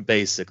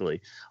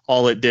 Basically,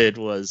 all it did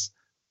was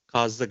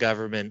cause the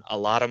government a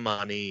lot of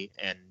money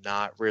and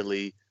not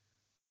really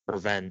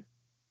prevent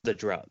the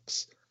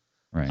drugs.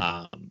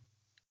 Right.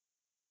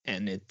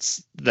 And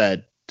it's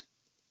that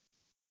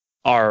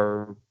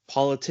our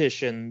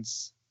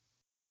politicians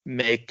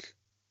make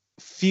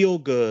feel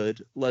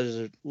good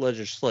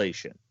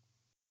legislation.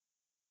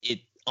 It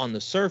on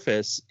the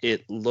surface,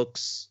 it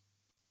looks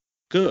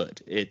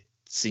good. It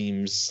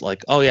seems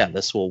like, oh yeah,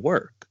 this will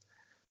work.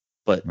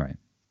 But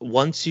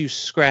once you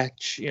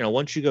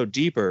once you go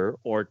deeper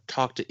or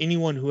talk to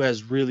anyone who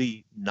has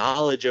really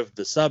knowledge of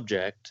the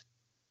subject,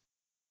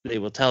 they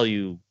will tell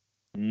you,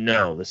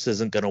 no, this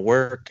isn't going to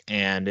work,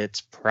 and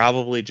it's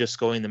probably just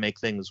going to make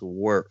things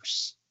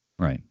worse.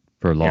 Right.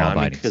 For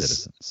law-abiding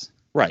citizens.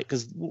 Right,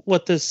 because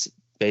what this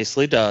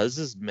basically does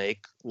is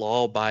make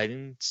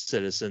law-abiding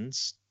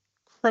citizens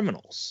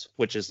criminals,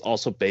 which is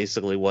also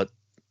basically what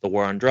the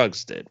war on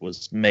drugs did,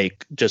 was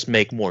make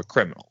more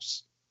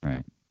criminals.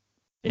 Right.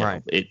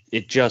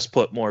 It just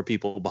put more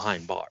people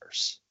behind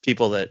bars,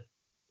 people that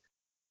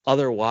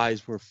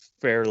otherwise were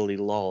fairly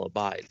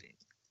law-abiding.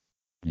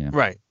 Yeah.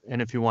 Right.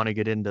 And if you want to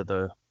get into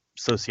the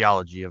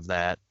sociology of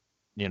that,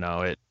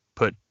 it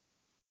put,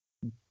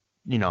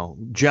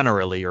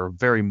 generally or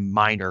very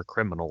minor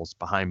criminals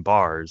behind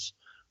bars,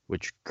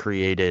 which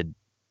created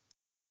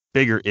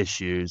bigger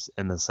issues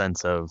in the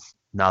sense of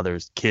now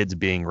there's kids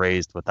being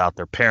raised without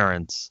their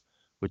parents,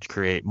 which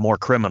create more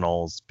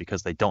criminals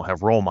because they don't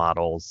have role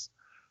models.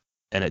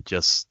 And it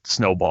just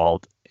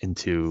snowballed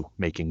into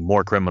making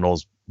more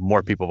criminals,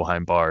 more people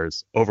behind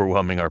bars,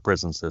 overwhelming our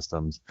prison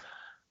systems,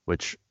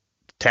 which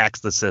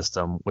taxed the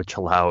system, which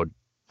allowed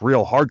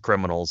real hard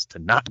criminals to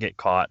not get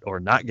caught or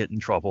not get in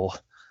trouble.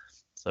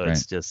 So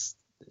it's just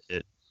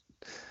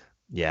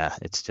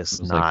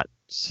not like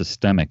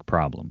systemic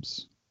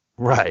problems.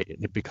 Right.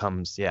 It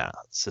becomes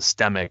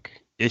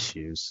systemic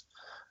issues.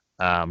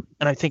 And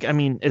I think,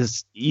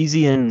 as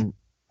easy and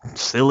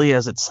silly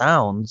as it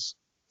sounds,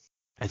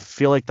 I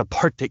feel like the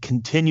part that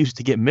continues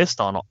to get missed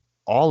on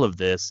all of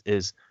this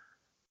is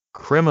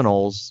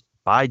criminals,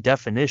 by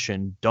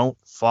definition, don't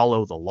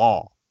follow the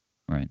law.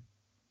 Right.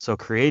 So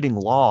creating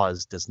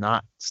laws does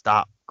not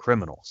stop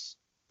criminals.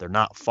 They're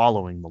not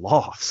following the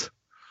laws.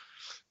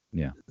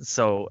 Yeah.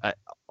 So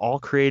all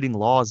creating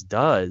laws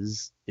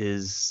does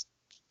is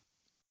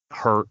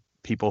hurt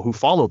people who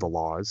follow the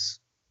laws,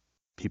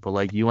 people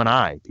like you and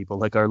I, people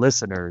like our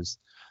listeners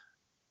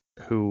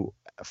who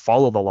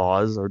follow the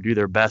laws or do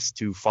their best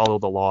to follow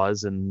the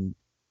laws and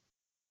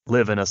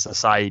live in a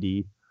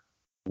society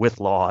with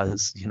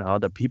laws.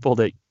 The people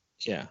that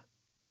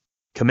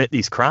commit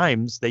these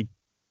crimes, they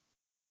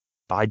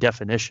by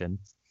definition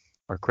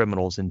are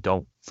criminals and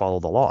don't follow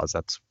the laws.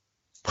 That's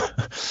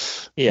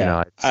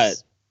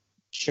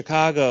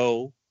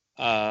Chicago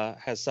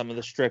has some of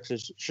the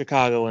strictest,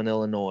 Chicago and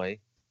Illinois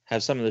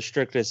have some of the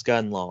strictest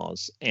gun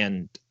laws,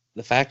 and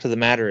the fact of the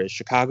matter is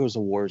Chicago is a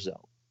war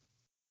zone.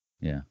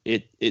 Yeah.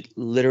 It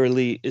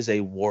literally is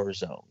a war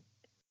zone.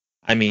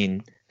 I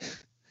mean,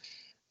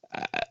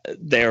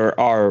 there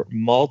are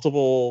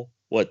multiple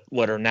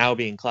what are now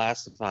being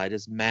classified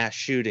as mass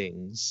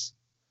shootings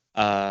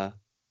a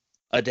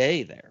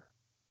day there.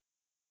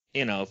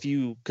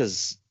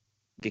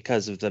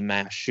 Because of the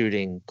mass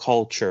shooting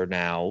culture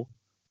now,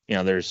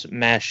 there's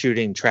mass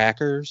shooting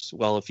trackers.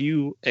 Well, if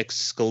you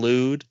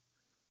exclude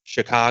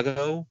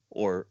Chicago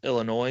or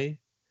Illinois,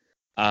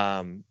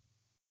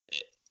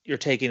 you're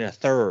taking a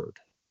third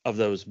of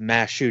those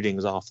mass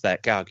shootings off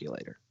that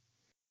calculator.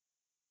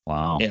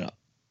 Wow.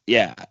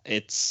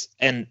 That's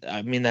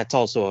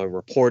also a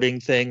reporting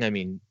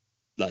thing.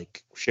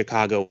 Like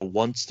Chicago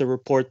wants to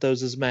report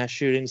those as mass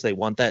shootings. They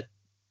want that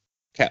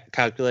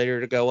calculator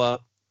to go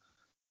up.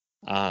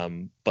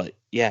 But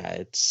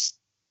yeah,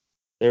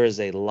 there is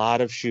a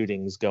lot of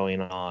shootings going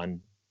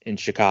on in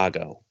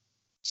Chicago.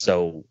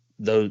 So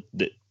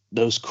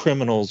those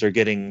criminals are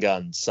getting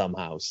guns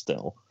somehow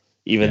still,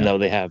 even though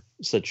they have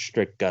such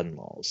strict gun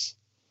laws.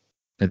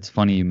 It's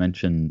funny you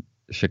mentioned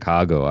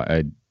Chicago.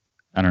 I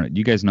don't know. Do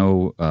you guys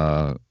know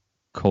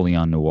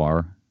Colion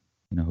Noir?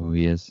 You know who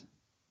he is?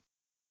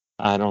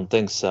 I don't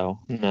think so.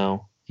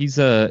 No. He's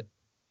a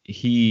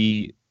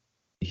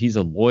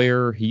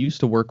lawyer. He used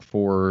to work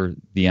for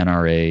the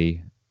NRA,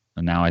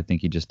 and now I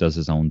think he just does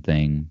his own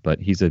thing. But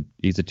he's a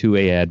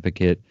 2A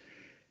advocate.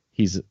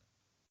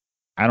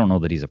 I don't know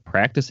that he's a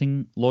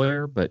practicing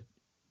lawyer, but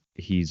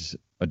he's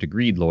a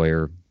degreed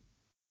lawyer,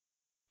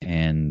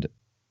 and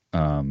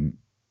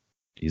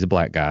he's a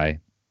black guy,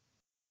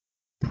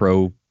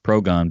 pro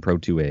gun, pro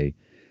 2A,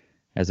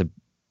 has a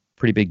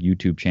pretty big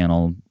YouTube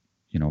channel.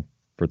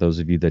 For those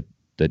of you that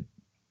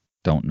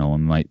don't know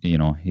him,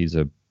 he's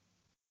a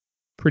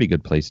pretty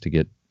good place to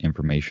get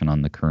information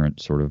on the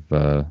current sort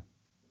of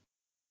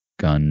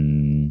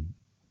gun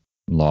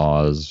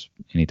laws.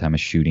 Anytime a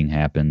shooting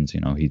happens,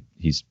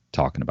 he's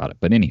talking about it.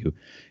 But anywho,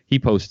 he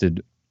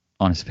posted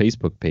on his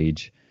Facebook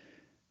page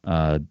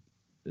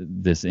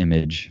this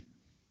image,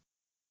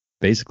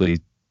 basically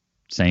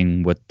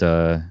saying what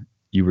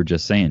you were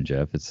just saying,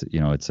 Jeff. It's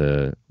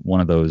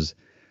one of those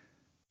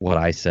what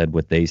I said,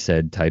 what they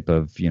said type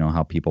of,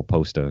 how people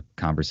post a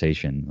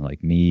conversation,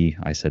 like me,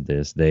 I said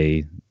this,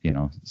 they,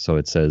 so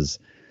it says,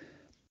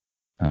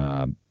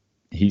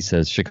 he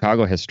says,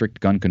 Chicago has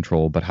strict gun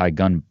control, but high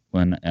gun,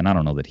 and I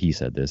don't know that he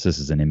said this. This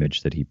is an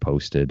image that he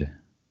posted.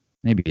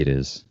 Maybe it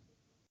is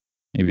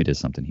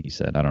something he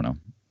said. I don't know.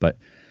 But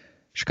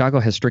Chicago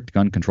has strict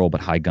gun control,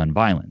 but high gun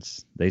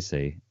violence. They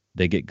say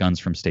they get guns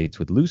from states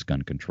with loose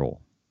gun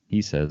control.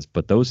 He says,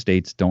 but those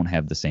states don't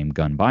have the same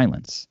gun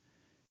violence.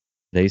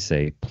 They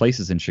say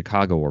places in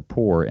Chicago are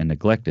poor and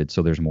neglected,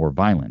 so there's more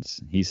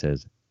violence. He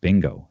says,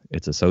 bingo,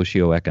 it's a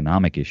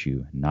socioeconomic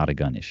issue, not a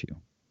gun issue.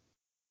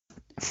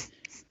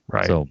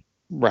 Right. So,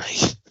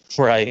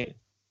 right.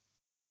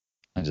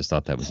 I just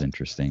thought that was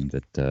interesting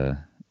that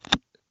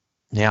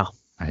yeah,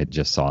 I had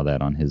just saw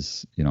that on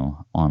his,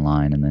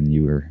 online, and then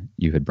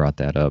you had brought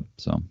that up.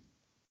 So,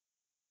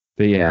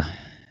 but yeah.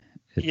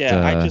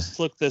 I just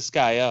looked this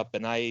guy up,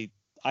 and I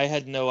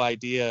had no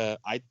idea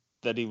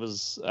that he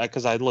was,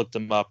 because I looked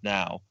him up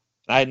now.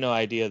 I had no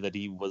idea that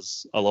he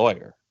was a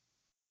lawyer.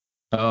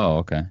 Oh,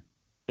 okay.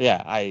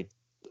 Yeah, I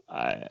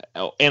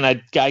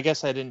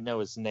guess I didn't know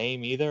his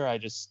name either. I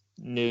just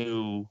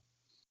knew,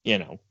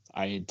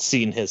 I had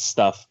seen his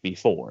stuff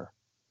before.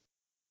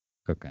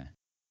 Okay.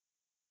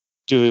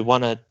 Do we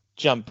want to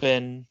jump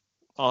in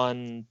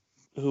on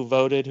who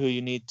voted, who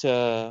you need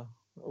to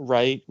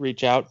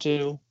reach out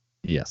to?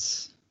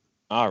 Yes.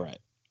 All right.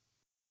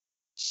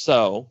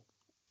 So,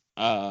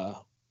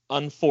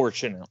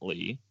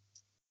 unfortunately,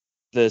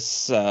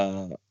 this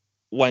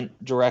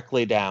went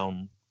directly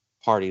down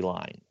party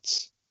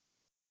lines.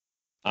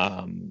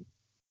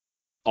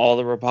 All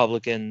the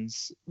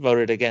Republicans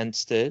voted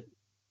against it,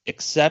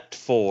 except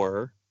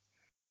for,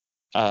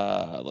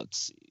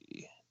 let's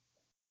see,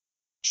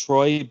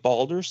 Troy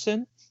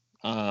Balderson.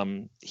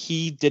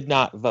 He did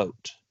not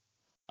vote.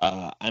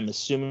 I'm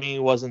assuming he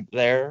wasn't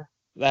there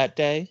that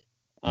day.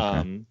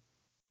 Okay.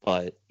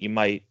 But you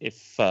might,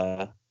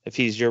 if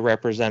he's your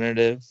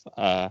representative,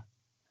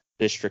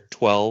 District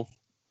 12,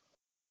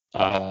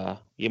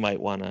 you might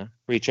want to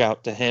reach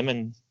out to him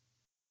and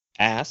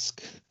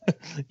ask,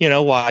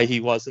 why he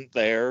wasn't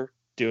there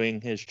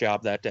doing his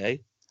job that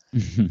day.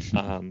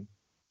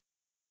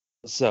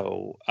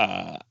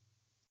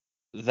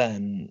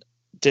 Then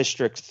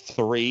District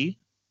 3,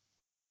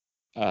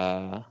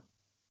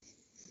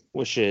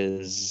 which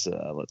is,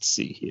 let's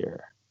see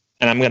here,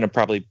 and I'm going to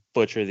probably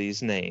butcher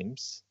these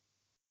names,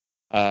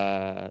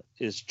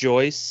 is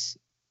Joyce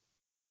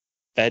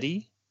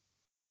Betty.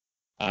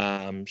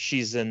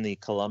 She's in the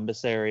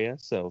Columbus area,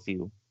 so if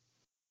you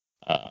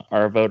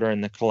are a voter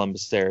in the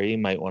Columbus area, you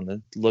might want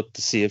to look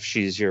to see if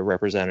she's your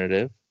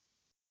representative.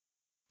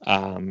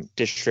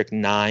 District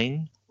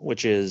 9,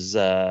 which is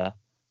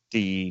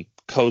the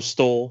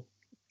coastal,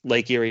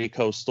 Lake Erie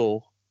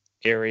coastal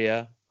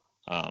area.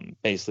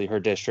 Basically, her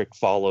district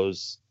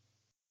follows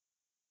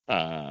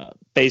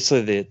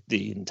basically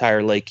the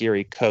entire Lake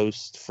Erie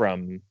coast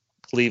from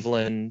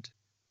Cleveland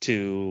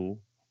to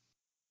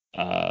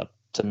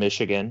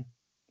Michigan.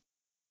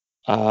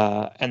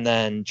 And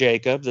then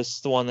Jacob, this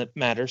is the one that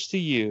matters to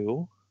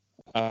you.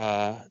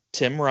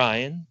 Tim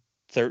Ryan,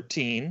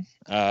 13.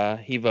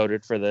 He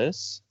voted for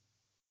this.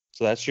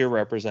 So that's your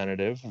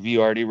representative. Have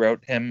you already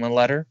wrote him a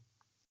letter?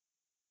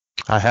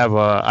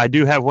 I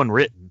do have one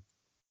written.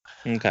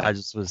 Okay. I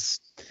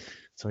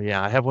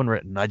have one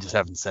written. I just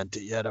haven't sent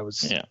it yet. I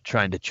was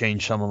trying to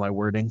change some of my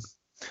wording.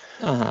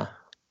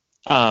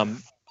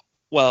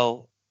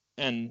 Well,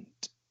 and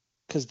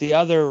because the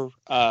other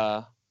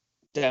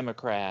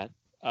Democrat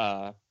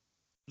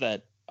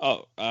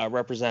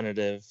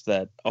representative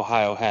that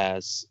Ohio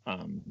has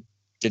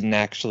didn't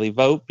actually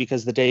vote,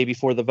 because the day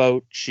before the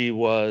vote she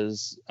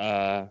was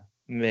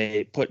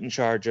put in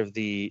charge of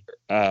the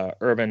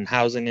urban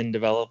housing and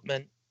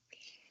development,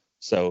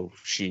 so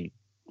she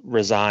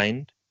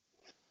resigned.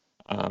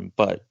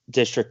 But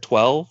District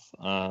 12,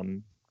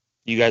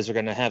 you guys are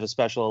going to have a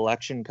special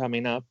election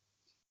coming up.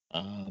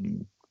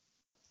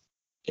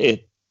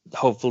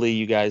 Hopefully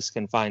you guys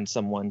can find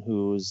someone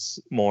who's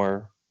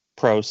more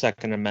pro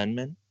Second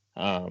Amendment.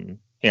 And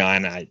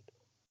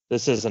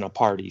this isn't a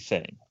party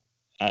thing,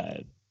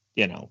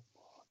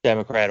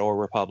 Democrat or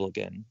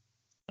Republican.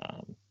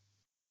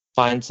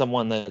 Find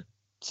someone that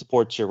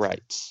supports your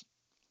rights,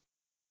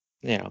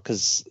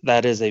 because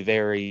that is a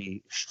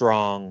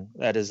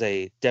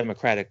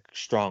Democratic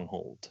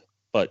stronghold.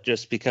 But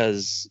just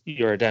because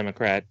you're a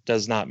Democrat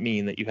does not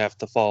mean that you have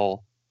to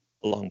fall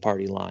along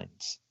party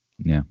lines.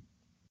 Yeah.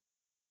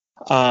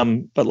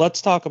 But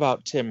let's talk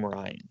about Tim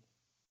Ryan,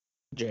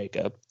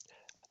 Jacob.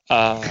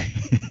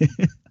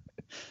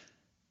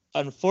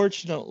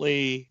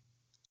 Unfortunately,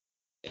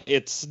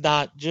 it's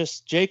not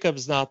just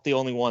Jacob's not the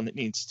only one that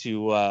needs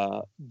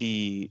to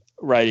be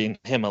writing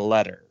him a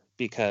letter,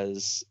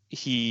 because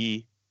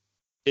he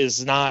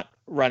is not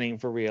running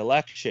for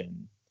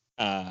re-election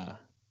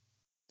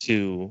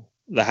to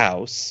the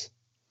House.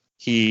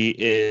 He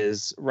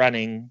is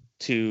running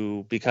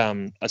to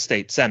become a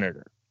state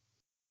senator.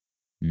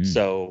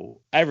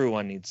 So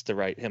everyone needs to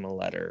write him a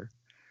letter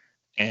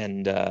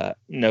and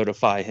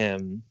notify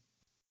him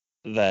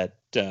that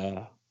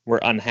we're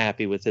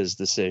unhappy with his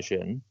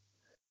decision.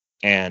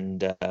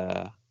 And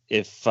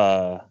if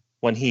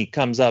when he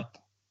comes up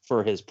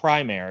for his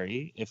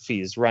primary, if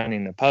he's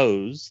running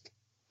opposed,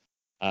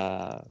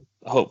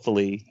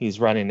 hopefully he's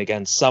running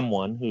against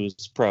someone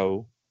who's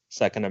pro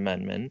Second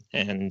Amendment,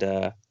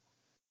 and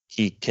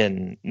he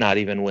can not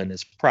even win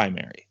his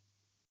primary.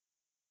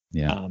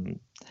 Yeah.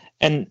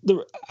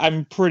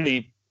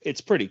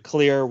 It's pretty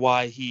clear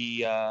why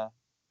he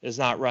is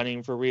not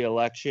running for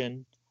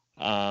re-election.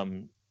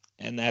 And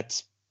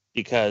that's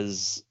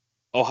because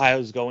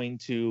Ohio's going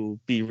to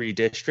be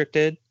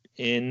redistricted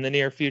in the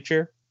near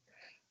future.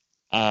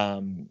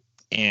 And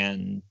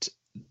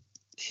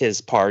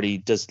his party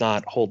does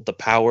not hold the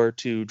power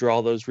to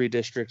draw those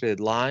redistricted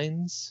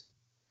lines.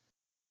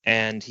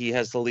 And he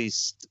has the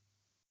least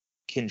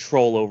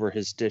control over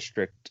his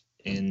district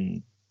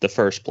in the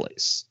first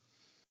place.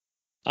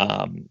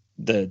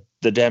 The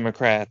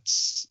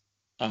Democrats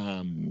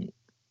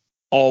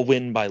all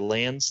win by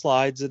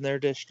landslides in their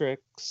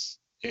districts,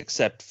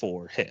 except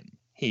for him.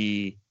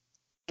 He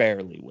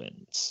barely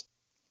wins.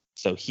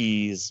 So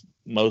he's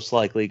most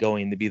likely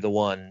going to be the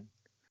one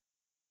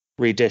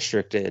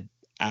redistricted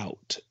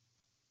out.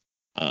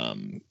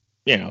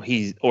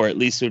 Or at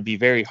least it would be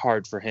very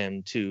hard for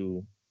him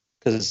to,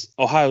 because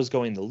Ohio's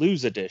going to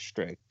lose a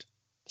district,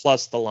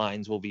 plus the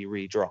lines will be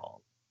redrawn.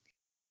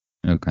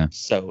 Okay.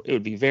 So it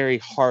would be very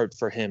hard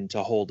for him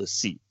to hold a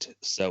seat.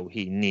 So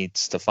he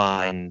needs to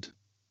find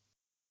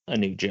a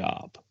new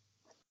job.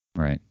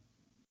 Right.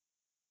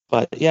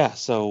 But yeah,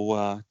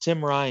 so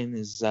Tim Ryan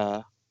is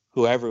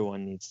who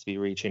everyone needs to be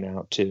reaching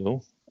out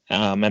to.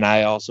 And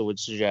I also would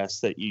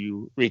suggest that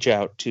you reach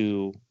out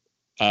to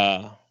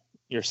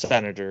your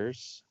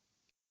senators,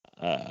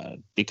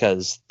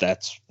 because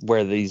that's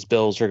where these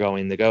bills are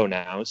going to go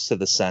now, is to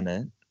the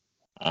Senate.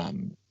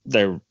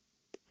 They're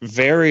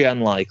very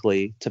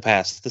unlikely to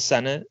pass the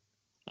Senate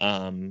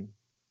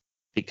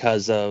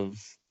because of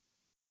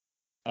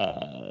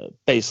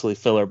basically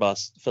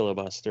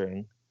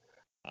filibustering.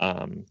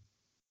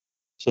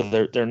 So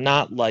they're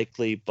not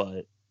likely,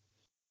 but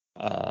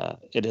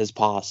it is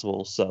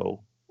possible.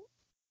 So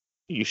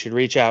you should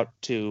reach out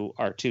to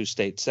our 2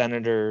 state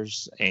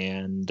senators,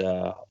 and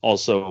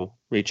also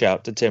reach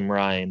out to Tim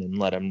Ryan and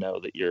let him know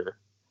that you're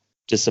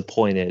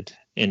disappointed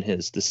in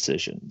his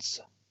decisions.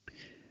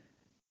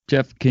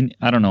 Jeff,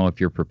 I don't know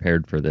if you're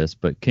prepared for this,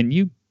 but can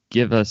you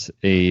give us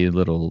a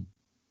little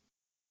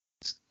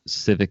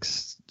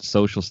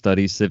social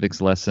studies, civics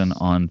lesson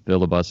on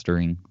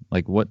filibustering?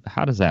 Like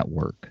how does that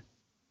work?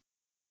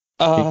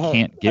 It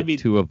can't get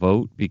to a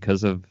vote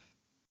because of...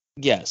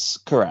 Yes,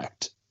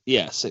 correct.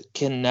 Yes, it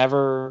can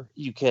never,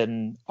 you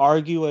can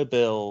argue a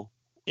bill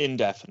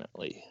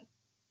indefinitely.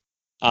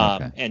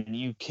 Okay. And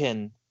you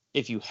can,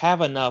 if you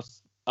have enough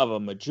of a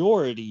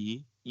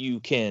majority, you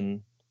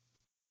can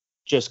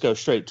just go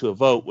straight to a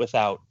vote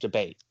without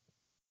debate.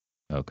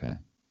 Okay.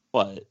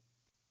 But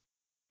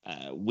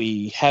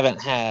we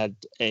haven't had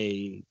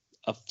a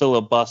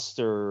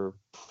filibuster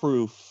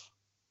proof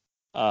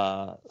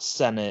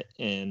Senate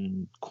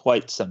in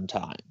quite some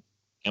time,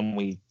 and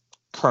we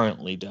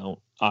currently don't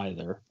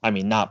either. I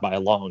mean, not by a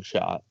long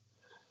shot.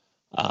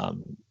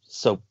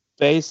 So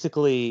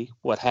basically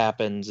what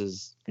happens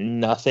is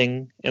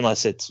nothing,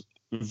 unless it's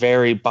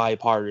very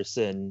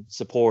bipartisan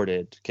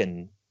supported,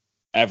 can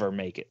ever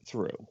make it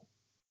through.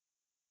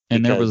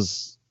 And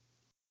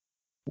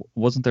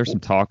wasn't there some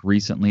talk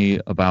recently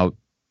about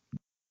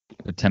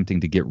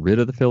attempting to get rid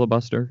of the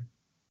filibuster?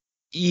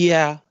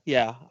 Yeah.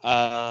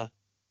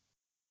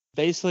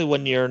 Basically,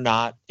 when you're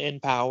not in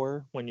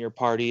power, when your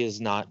party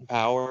is not in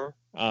power,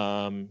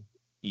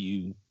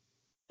 you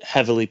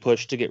heavily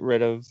push to get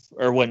rid of,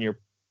 or when your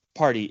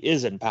party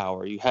is in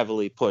power, you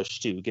heavily push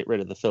to get rid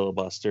of the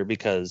filibuster,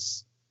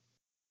 because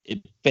it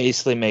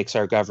basically makes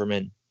our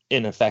government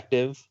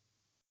ineffective.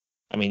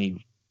 I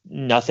mean,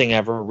 nothing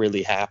ever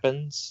really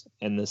happens,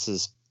 and this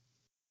is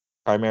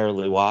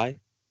primarily why.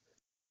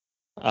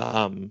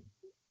 But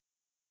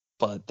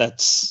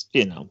that's,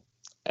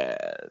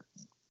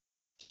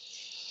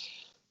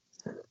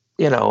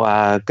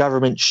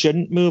 government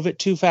shouldn't move at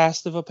too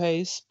fast of a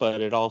pace,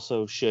 but it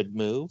also should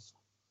move.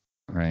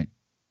 Right.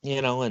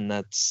 And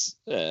that's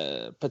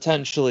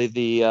potentially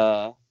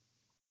the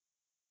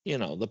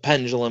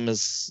pendulum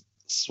has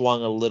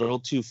swung a little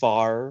too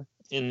far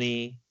in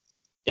the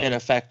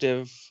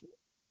ineffective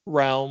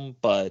realm,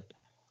 but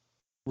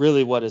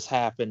really what has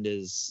happened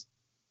is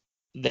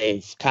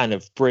they've kind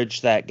of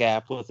bridged that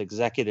gap with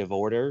executive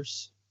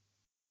orders.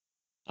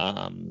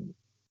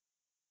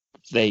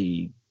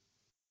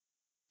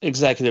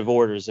 Executive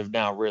orders have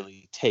now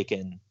really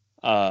taken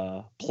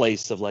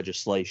place of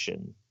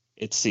legislation,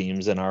 it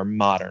seems, in our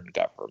modern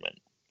government.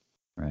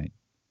 Right.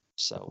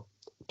 So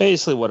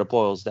basically what it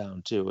boils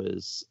down to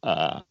is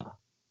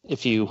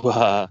if you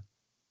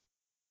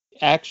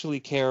actually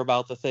care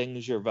about the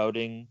things you're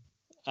voting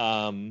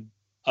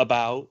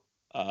about,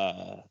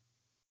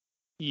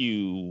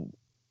 you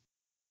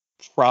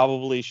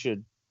probably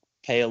should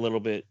pay a little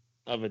bit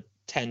of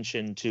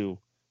attention to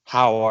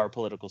how our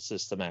political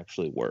system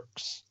actually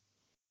works.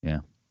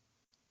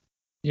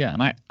 Yeah,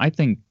 and I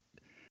think,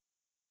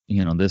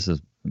 this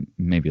is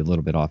maybe a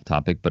little bit off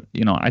topic, but,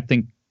 I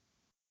think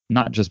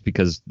not just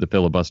because the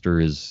filibuster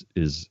is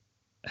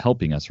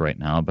helping us right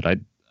now, but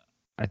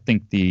I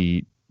think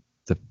the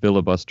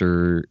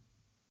filibuster,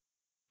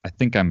 I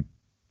think I'm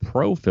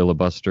pro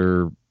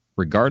filibuster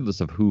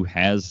regardless of who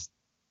has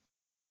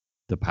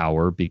the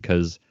power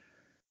because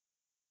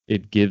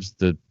it gives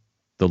the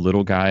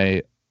little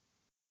guy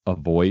a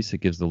voice.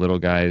 It gives the little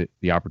guy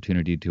the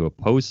opportunity to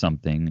oppose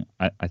something.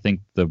 I think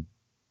the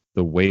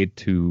way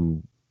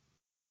to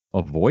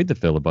avoid the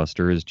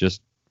filibuster is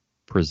just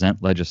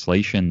present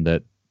legislation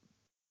that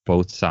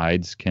both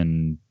sides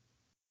can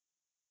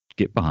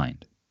get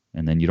behind,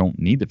 and then you don't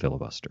need the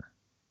filibuster.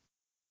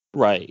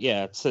 Right.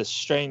 Yeah. It's a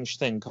strange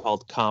thing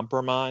called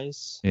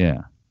compromise.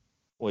 Yeah.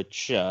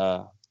 Which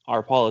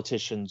our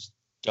politicians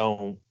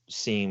don't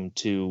seem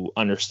to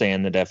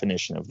understand the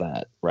definition of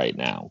that right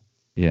now.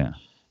 Yeah.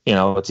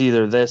 It's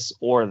either this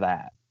or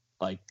that.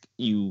 Like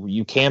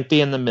you can't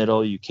be in the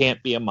middle. You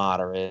can't be a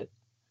moderate.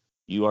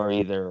 You are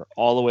either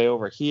all the way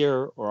over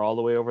here or all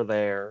the way over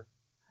there.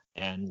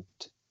 And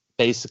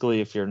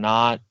basically, if you're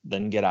not,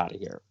 then get out of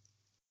here.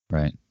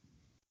 Right.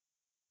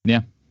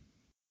 Yeah.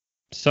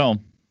 So,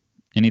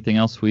 anything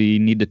else we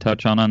need to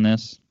touch on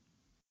this?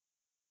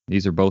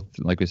 These are both,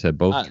 like we said,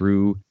 both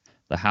through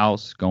the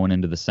House, going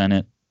into the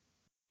Senate.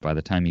 By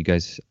the time you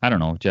guys, I don't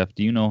know, Jeff,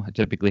 do you know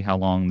typically how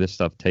long this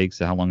stuff takes?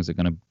 How long is it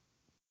going to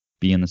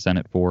be in the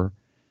Senate for?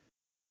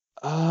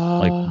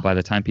 Like by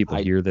the time people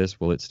hear this,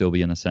 will it still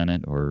be in the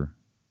Senate or?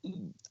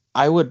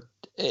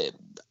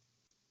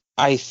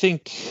 I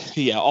think,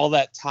 all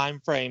that time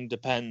frame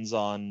depends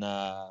on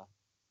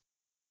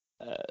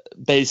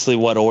basically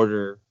what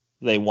order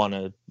they want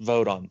to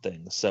vote on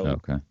things. So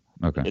okay,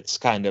 it's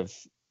kind of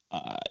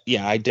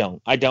I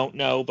don't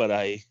know, but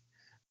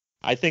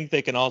I think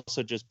they can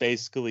also just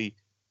basically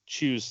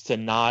choose to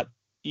not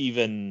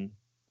even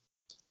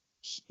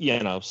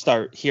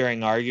start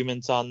hearing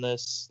arguments on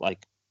this,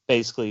 like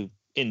basically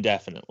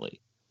indefinitely.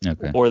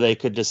 Okay. Or they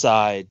could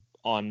decide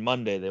on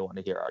Monday they want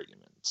to hear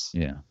arguments.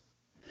 Yeah.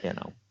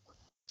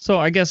 So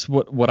I guess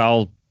what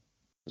I'll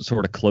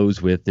sort of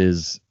close with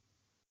is,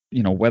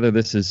 whether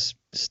this is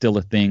still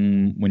a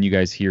thing when you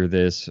guys hear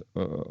this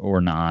or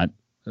not,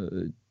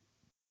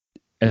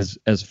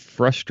 as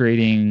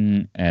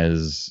frustrating,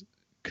 as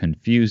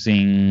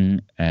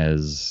confusing,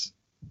 as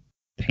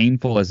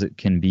painful as it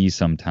can be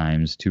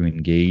sometimes to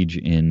engage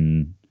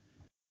in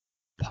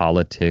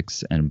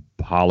politics and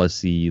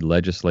policy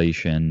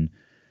legislation,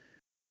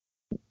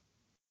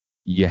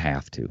 you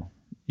have to.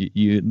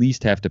 You at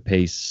least have to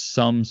pay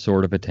some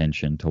sort of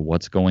attention to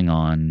what's going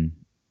on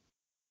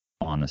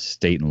a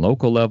state and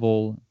local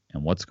level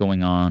and what's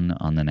going on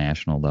the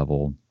national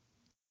level,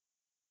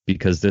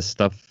 because this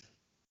stuff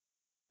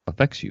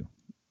affects you.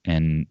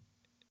 And,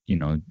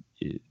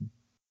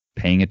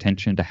 paying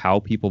attention to how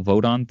people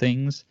vote on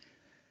things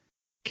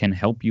can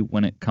help you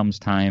when it comes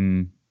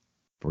time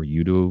for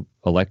you to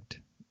elect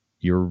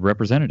your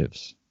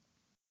representatives.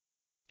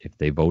 If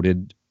they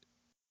voted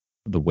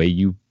the way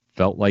you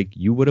felt like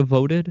you would have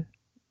voted,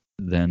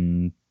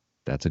 then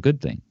that's a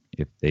good thing.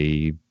 If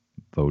they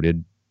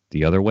voted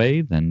the other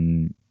way,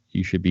 then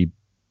you should be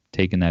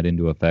taking that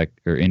into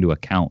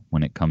account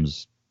when it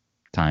comes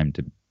time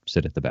to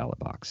sit at the ballot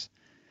box.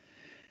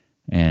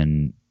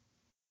 And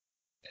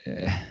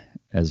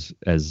as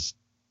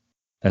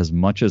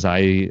much as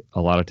a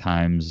lot of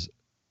times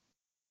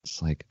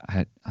it's like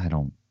I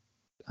don't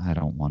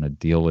want to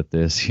deal with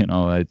this,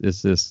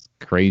 it's this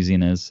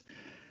craziness.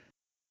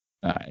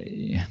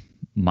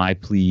 My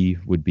plea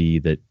would be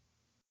that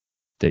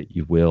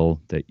you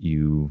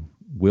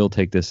will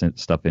take this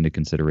stuff into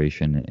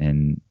consideration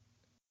and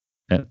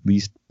at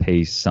least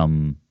pay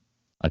some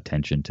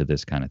attention to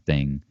this kind of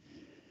thing,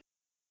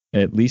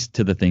 at least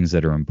to the things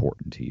that are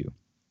important to you.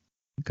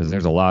 Because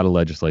there's a lot of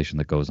legislation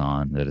that goes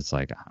on that it's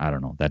like, I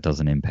don't know, that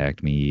doesn't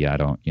impact me. I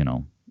don't,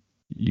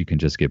 you can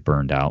just get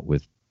burned out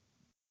with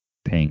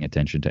paying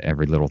attention to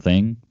every little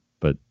thing.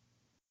 But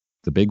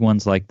the big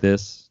ones like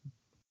this,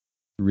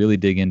 really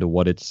dig into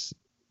what it's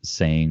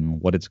saying,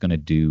 what it's going to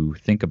do,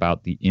 think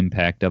about the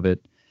impact of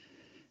it.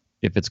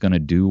 If it's going to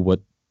do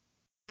what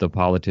the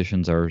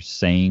politicians are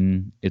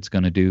saying it's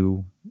going to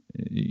do,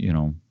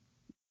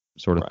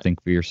 sort of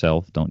think for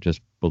yourself. Don't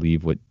just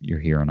believe what you're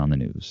hearing on the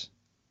news.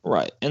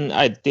 Right. And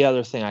the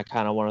other thing I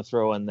kind of want to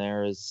throw in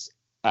there is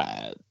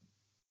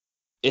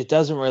it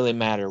doesn't really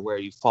matter where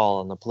you fall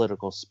on the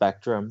political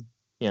spectrum,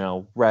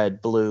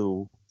 red,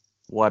 blue,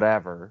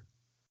 whatever.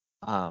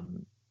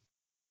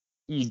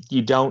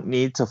 You don't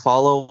need to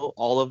follow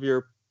all of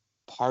your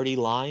party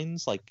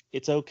lines. Like,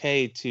 it's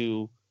okay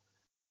to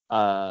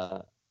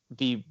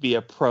be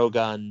a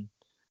pro-gun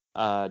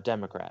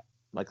Democrat.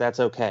 Like, that's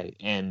okay.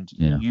 And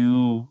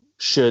you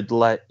should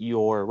let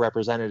your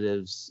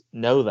representatives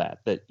know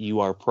that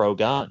you are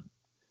pro-gun.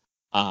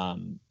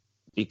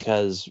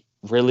 Because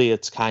really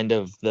it's kind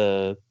of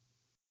the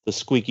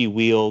squeaky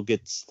wheel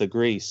gets the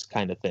grease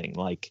kind of thing.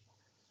 Like,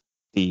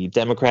 the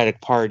Democratic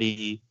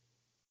Party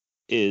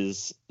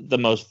is the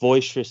most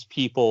boisterous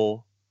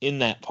people in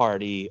that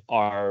party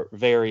are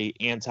very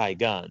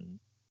anti-gun,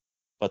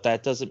 but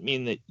that doesn't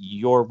mean that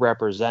your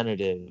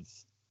representative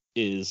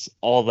is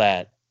all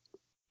that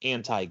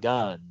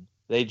anti-gun.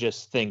 They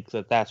just think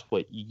that that's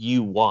what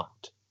you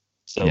want.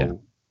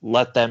 So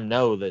let them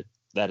know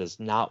that is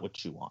not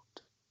what you want.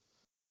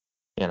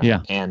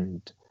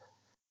 And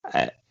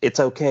it's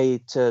okay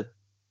to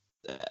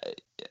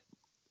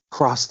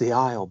cross the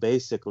aisle,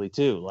 basically,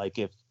 too. Like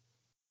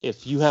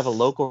if you have a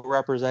local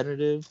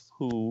representative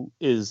who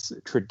is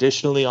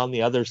traditionally on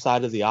the other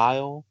side of the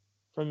aisle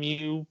from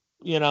you,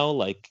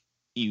 like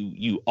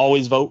you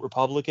always vote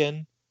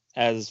Republican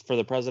as for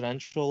the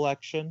presidential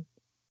election,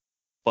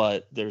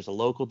 but there's a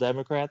local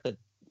Democrat that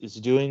is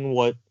doing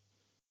what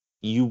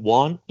you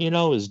want,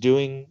 is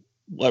doing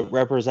what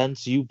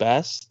represents you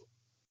best,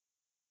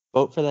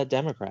 vote for that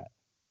Democrat.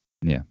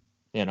 Yeah.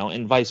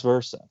 And vice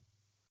versa.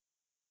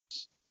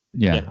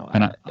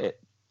 Yeah.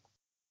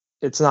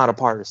 It's not a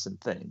partisan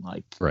thing.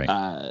 Like,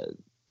 right.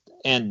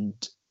 And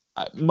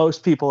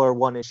most people are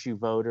one issue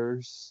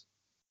voters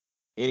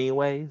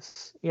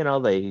anyways.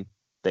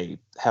 They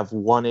have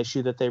one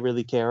issue that they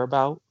really care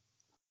about.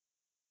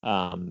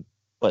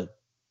 But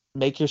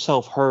make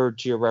yourself heard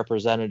to your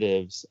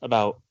representatives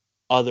about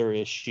other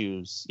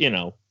issues,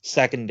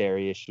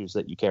 secondary issues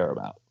that you care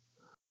about.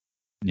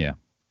 Yeah.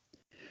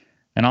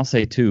 And I'll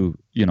say too,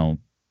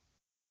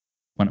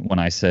 when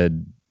I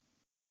said,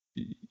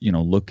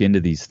 look into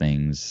these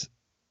things,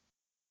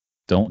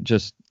 don't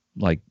just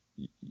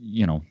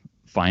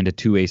find a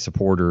 2A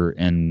supporter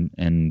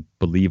and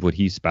believe what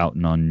he's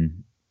spouting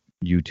on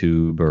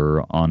YouTube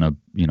or on a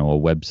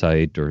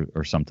website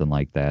or something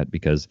like that,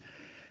 because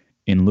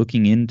in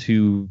looking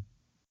into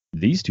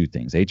these two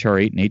things, HR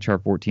 8 and HR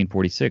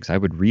 1446, I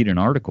would read an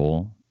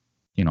article,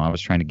 I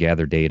was trying to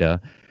gather data,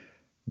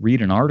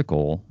 read an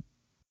article,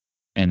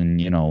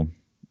 and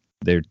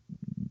they're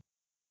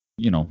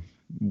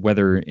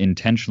whether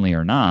intentionally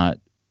or not,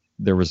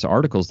 there was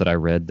articles that I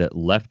read that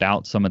left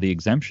out some of the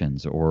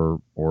exemptions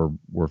or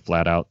were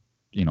flat out,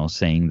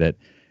 saying that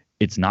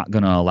it's not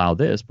going to allow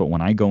this. But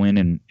when I go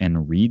in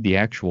and read the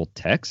actual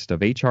text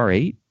of HR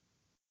 8,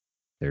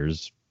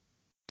 there's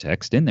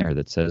text in there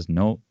that says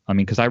no. I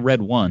mean, because I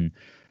read one,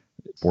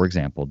 for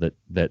example,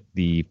 that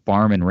the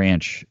farm and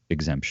ranch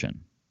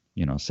exemption,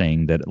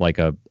 saying that like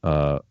a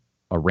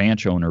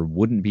ranch owner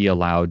wouldn't be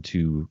allowed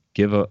to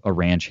give a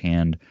ranch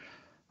hand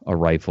a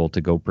rifle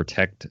to go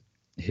protect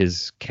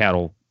his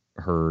cattle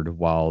herd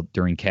while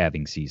during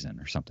calving season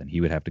or something. He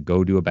would have to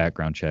go do a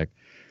background check.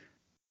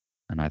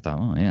 And I thought,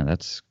 oh yeah,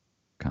 that's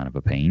kind of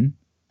a pain.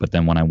 But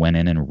then when I went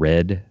in and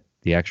read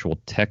the actual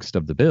text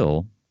of the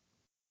bill,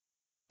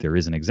 there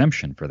is an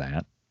exemption for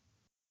that,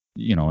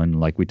 and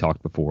like we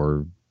talked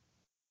before,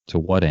 to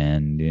what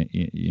end,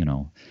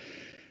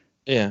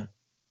 Yeah.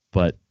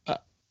 But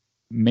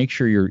make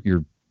sure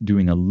you're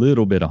doing a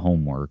little bit of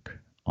homework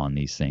on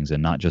these things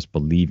and not just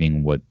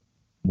believing what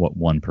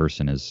one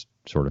person is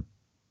sort of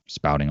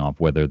spouting off,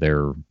 whether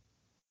they're,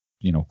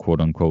 quote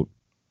unquote,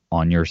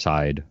 on your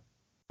side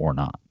or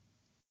not.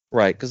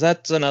 Right. Because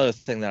that's another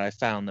thing that I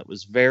found that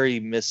was very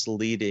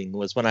misleading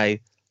was when I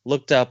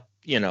looked up,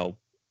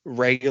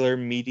 regular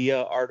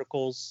media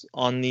articles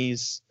on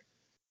these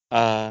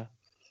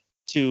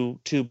two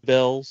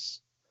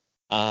bills.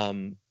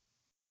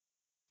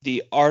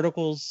 The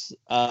articles,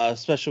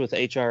 especially with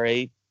HR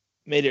 8,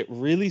 made it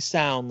really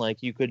sound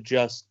like you could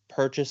just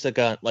purchase a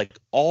gun. Like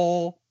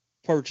all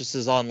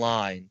purchases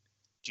online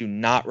do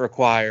not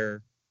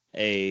require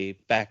a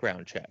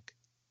background check.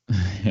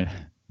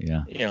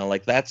 Yeah.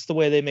 Like that's the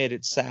way they made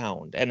it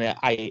sound. And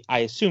I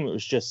assume it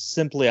was just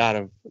simply out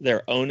of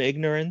their own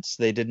ignorance.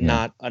 They did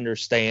not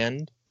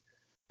understand.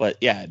 But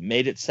yeah, it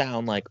made it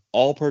sound like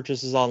all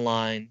purchases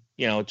online,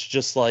 it's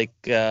just like,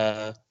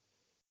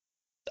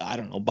 I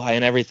don't know,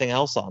 buying everything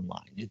else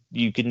online.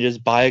 You can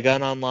just buy a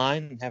gun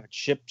online and have it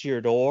shipped to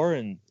your door,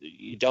 and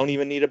you don't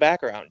even need a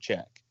background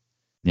check.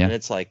 Yeah. And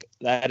it's like,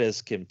 that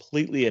is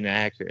completely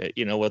inaccurate.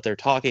 What they're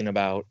talking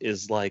about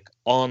is like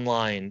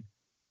online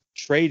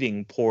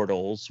trading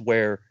portals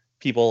where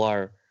people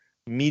are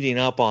meeting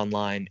up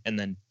online and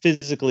then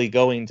physically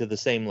going to the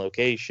same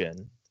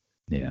location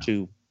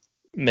to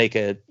make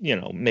a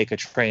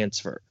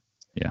transfer.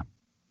 Yeah.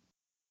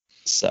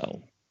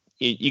 So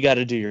you got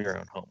to do your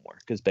own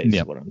homework is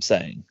basically what I'm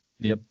saying.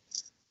 Yep.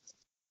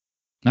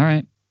 All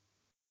right.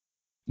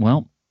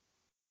 Well,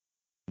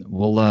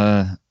 we'll,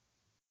 I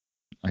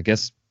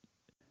guess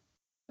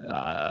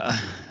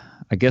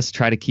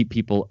try to keep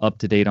people up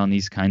to date on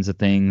these kinds of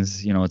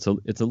things. It's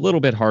a little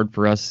bit hard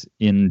for us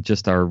in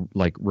just our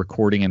like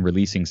recording and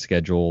releasing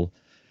schedule.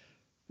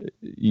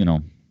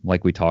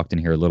 Like we talked in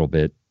here a little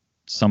bit,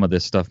 some of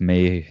this stuff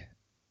may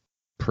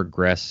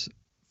progress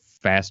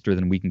faster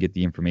than we can get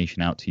the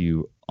information out to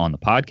you on the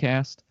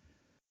podcast,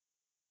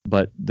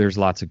 but there's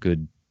lots of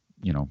good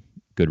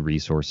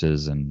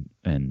resources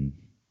and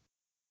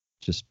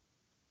just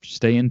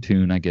stay in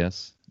tune, I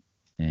guess.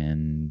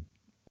 And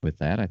with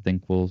that, I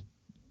think we'll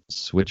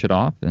switch it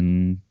off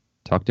and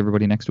talk to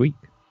everybody next week.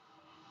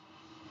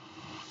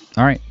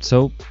 All right,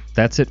 so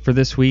that's it for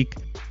this week.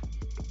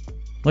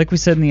 Like we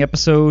said in the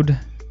episode,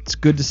 it's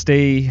good to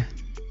stay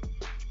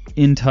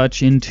in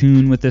touch, in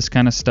tune with this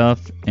kind of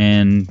stuff,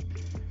 and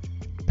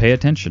pay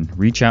attention.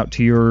 Reach out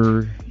to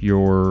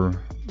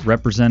your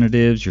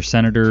representatives, your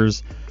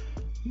senators.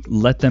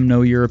 Let them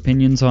know your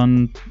opinions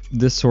on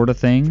this sort of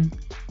thing,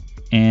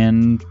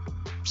 and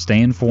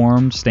stay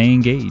informed, stay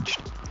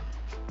engaged.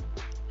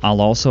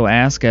 I'll also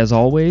ask, as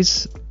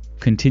always,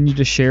 continue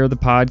to share the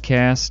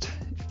podcast.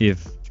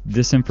 If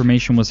this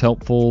information was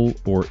helpful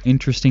or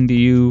interesting to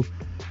you,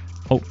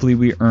 hopefully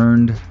we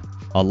earned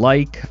a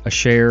like, a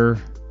share,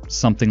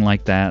 something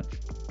like that.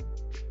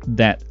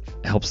 That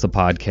helps the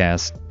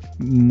podcast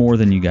more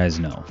than you guys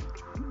know.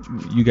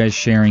 You guys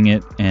sharing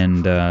it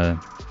and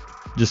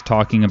just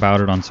talking about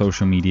it on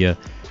social media,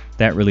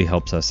 that really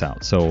helps us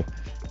out. So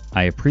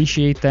I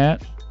appreciate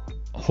that.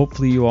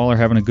 Hopefully you all are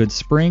having a good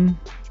spring,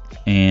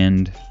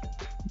 and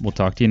we'll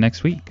talk to you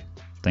next week.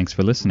 Thanks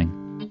for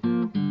listening.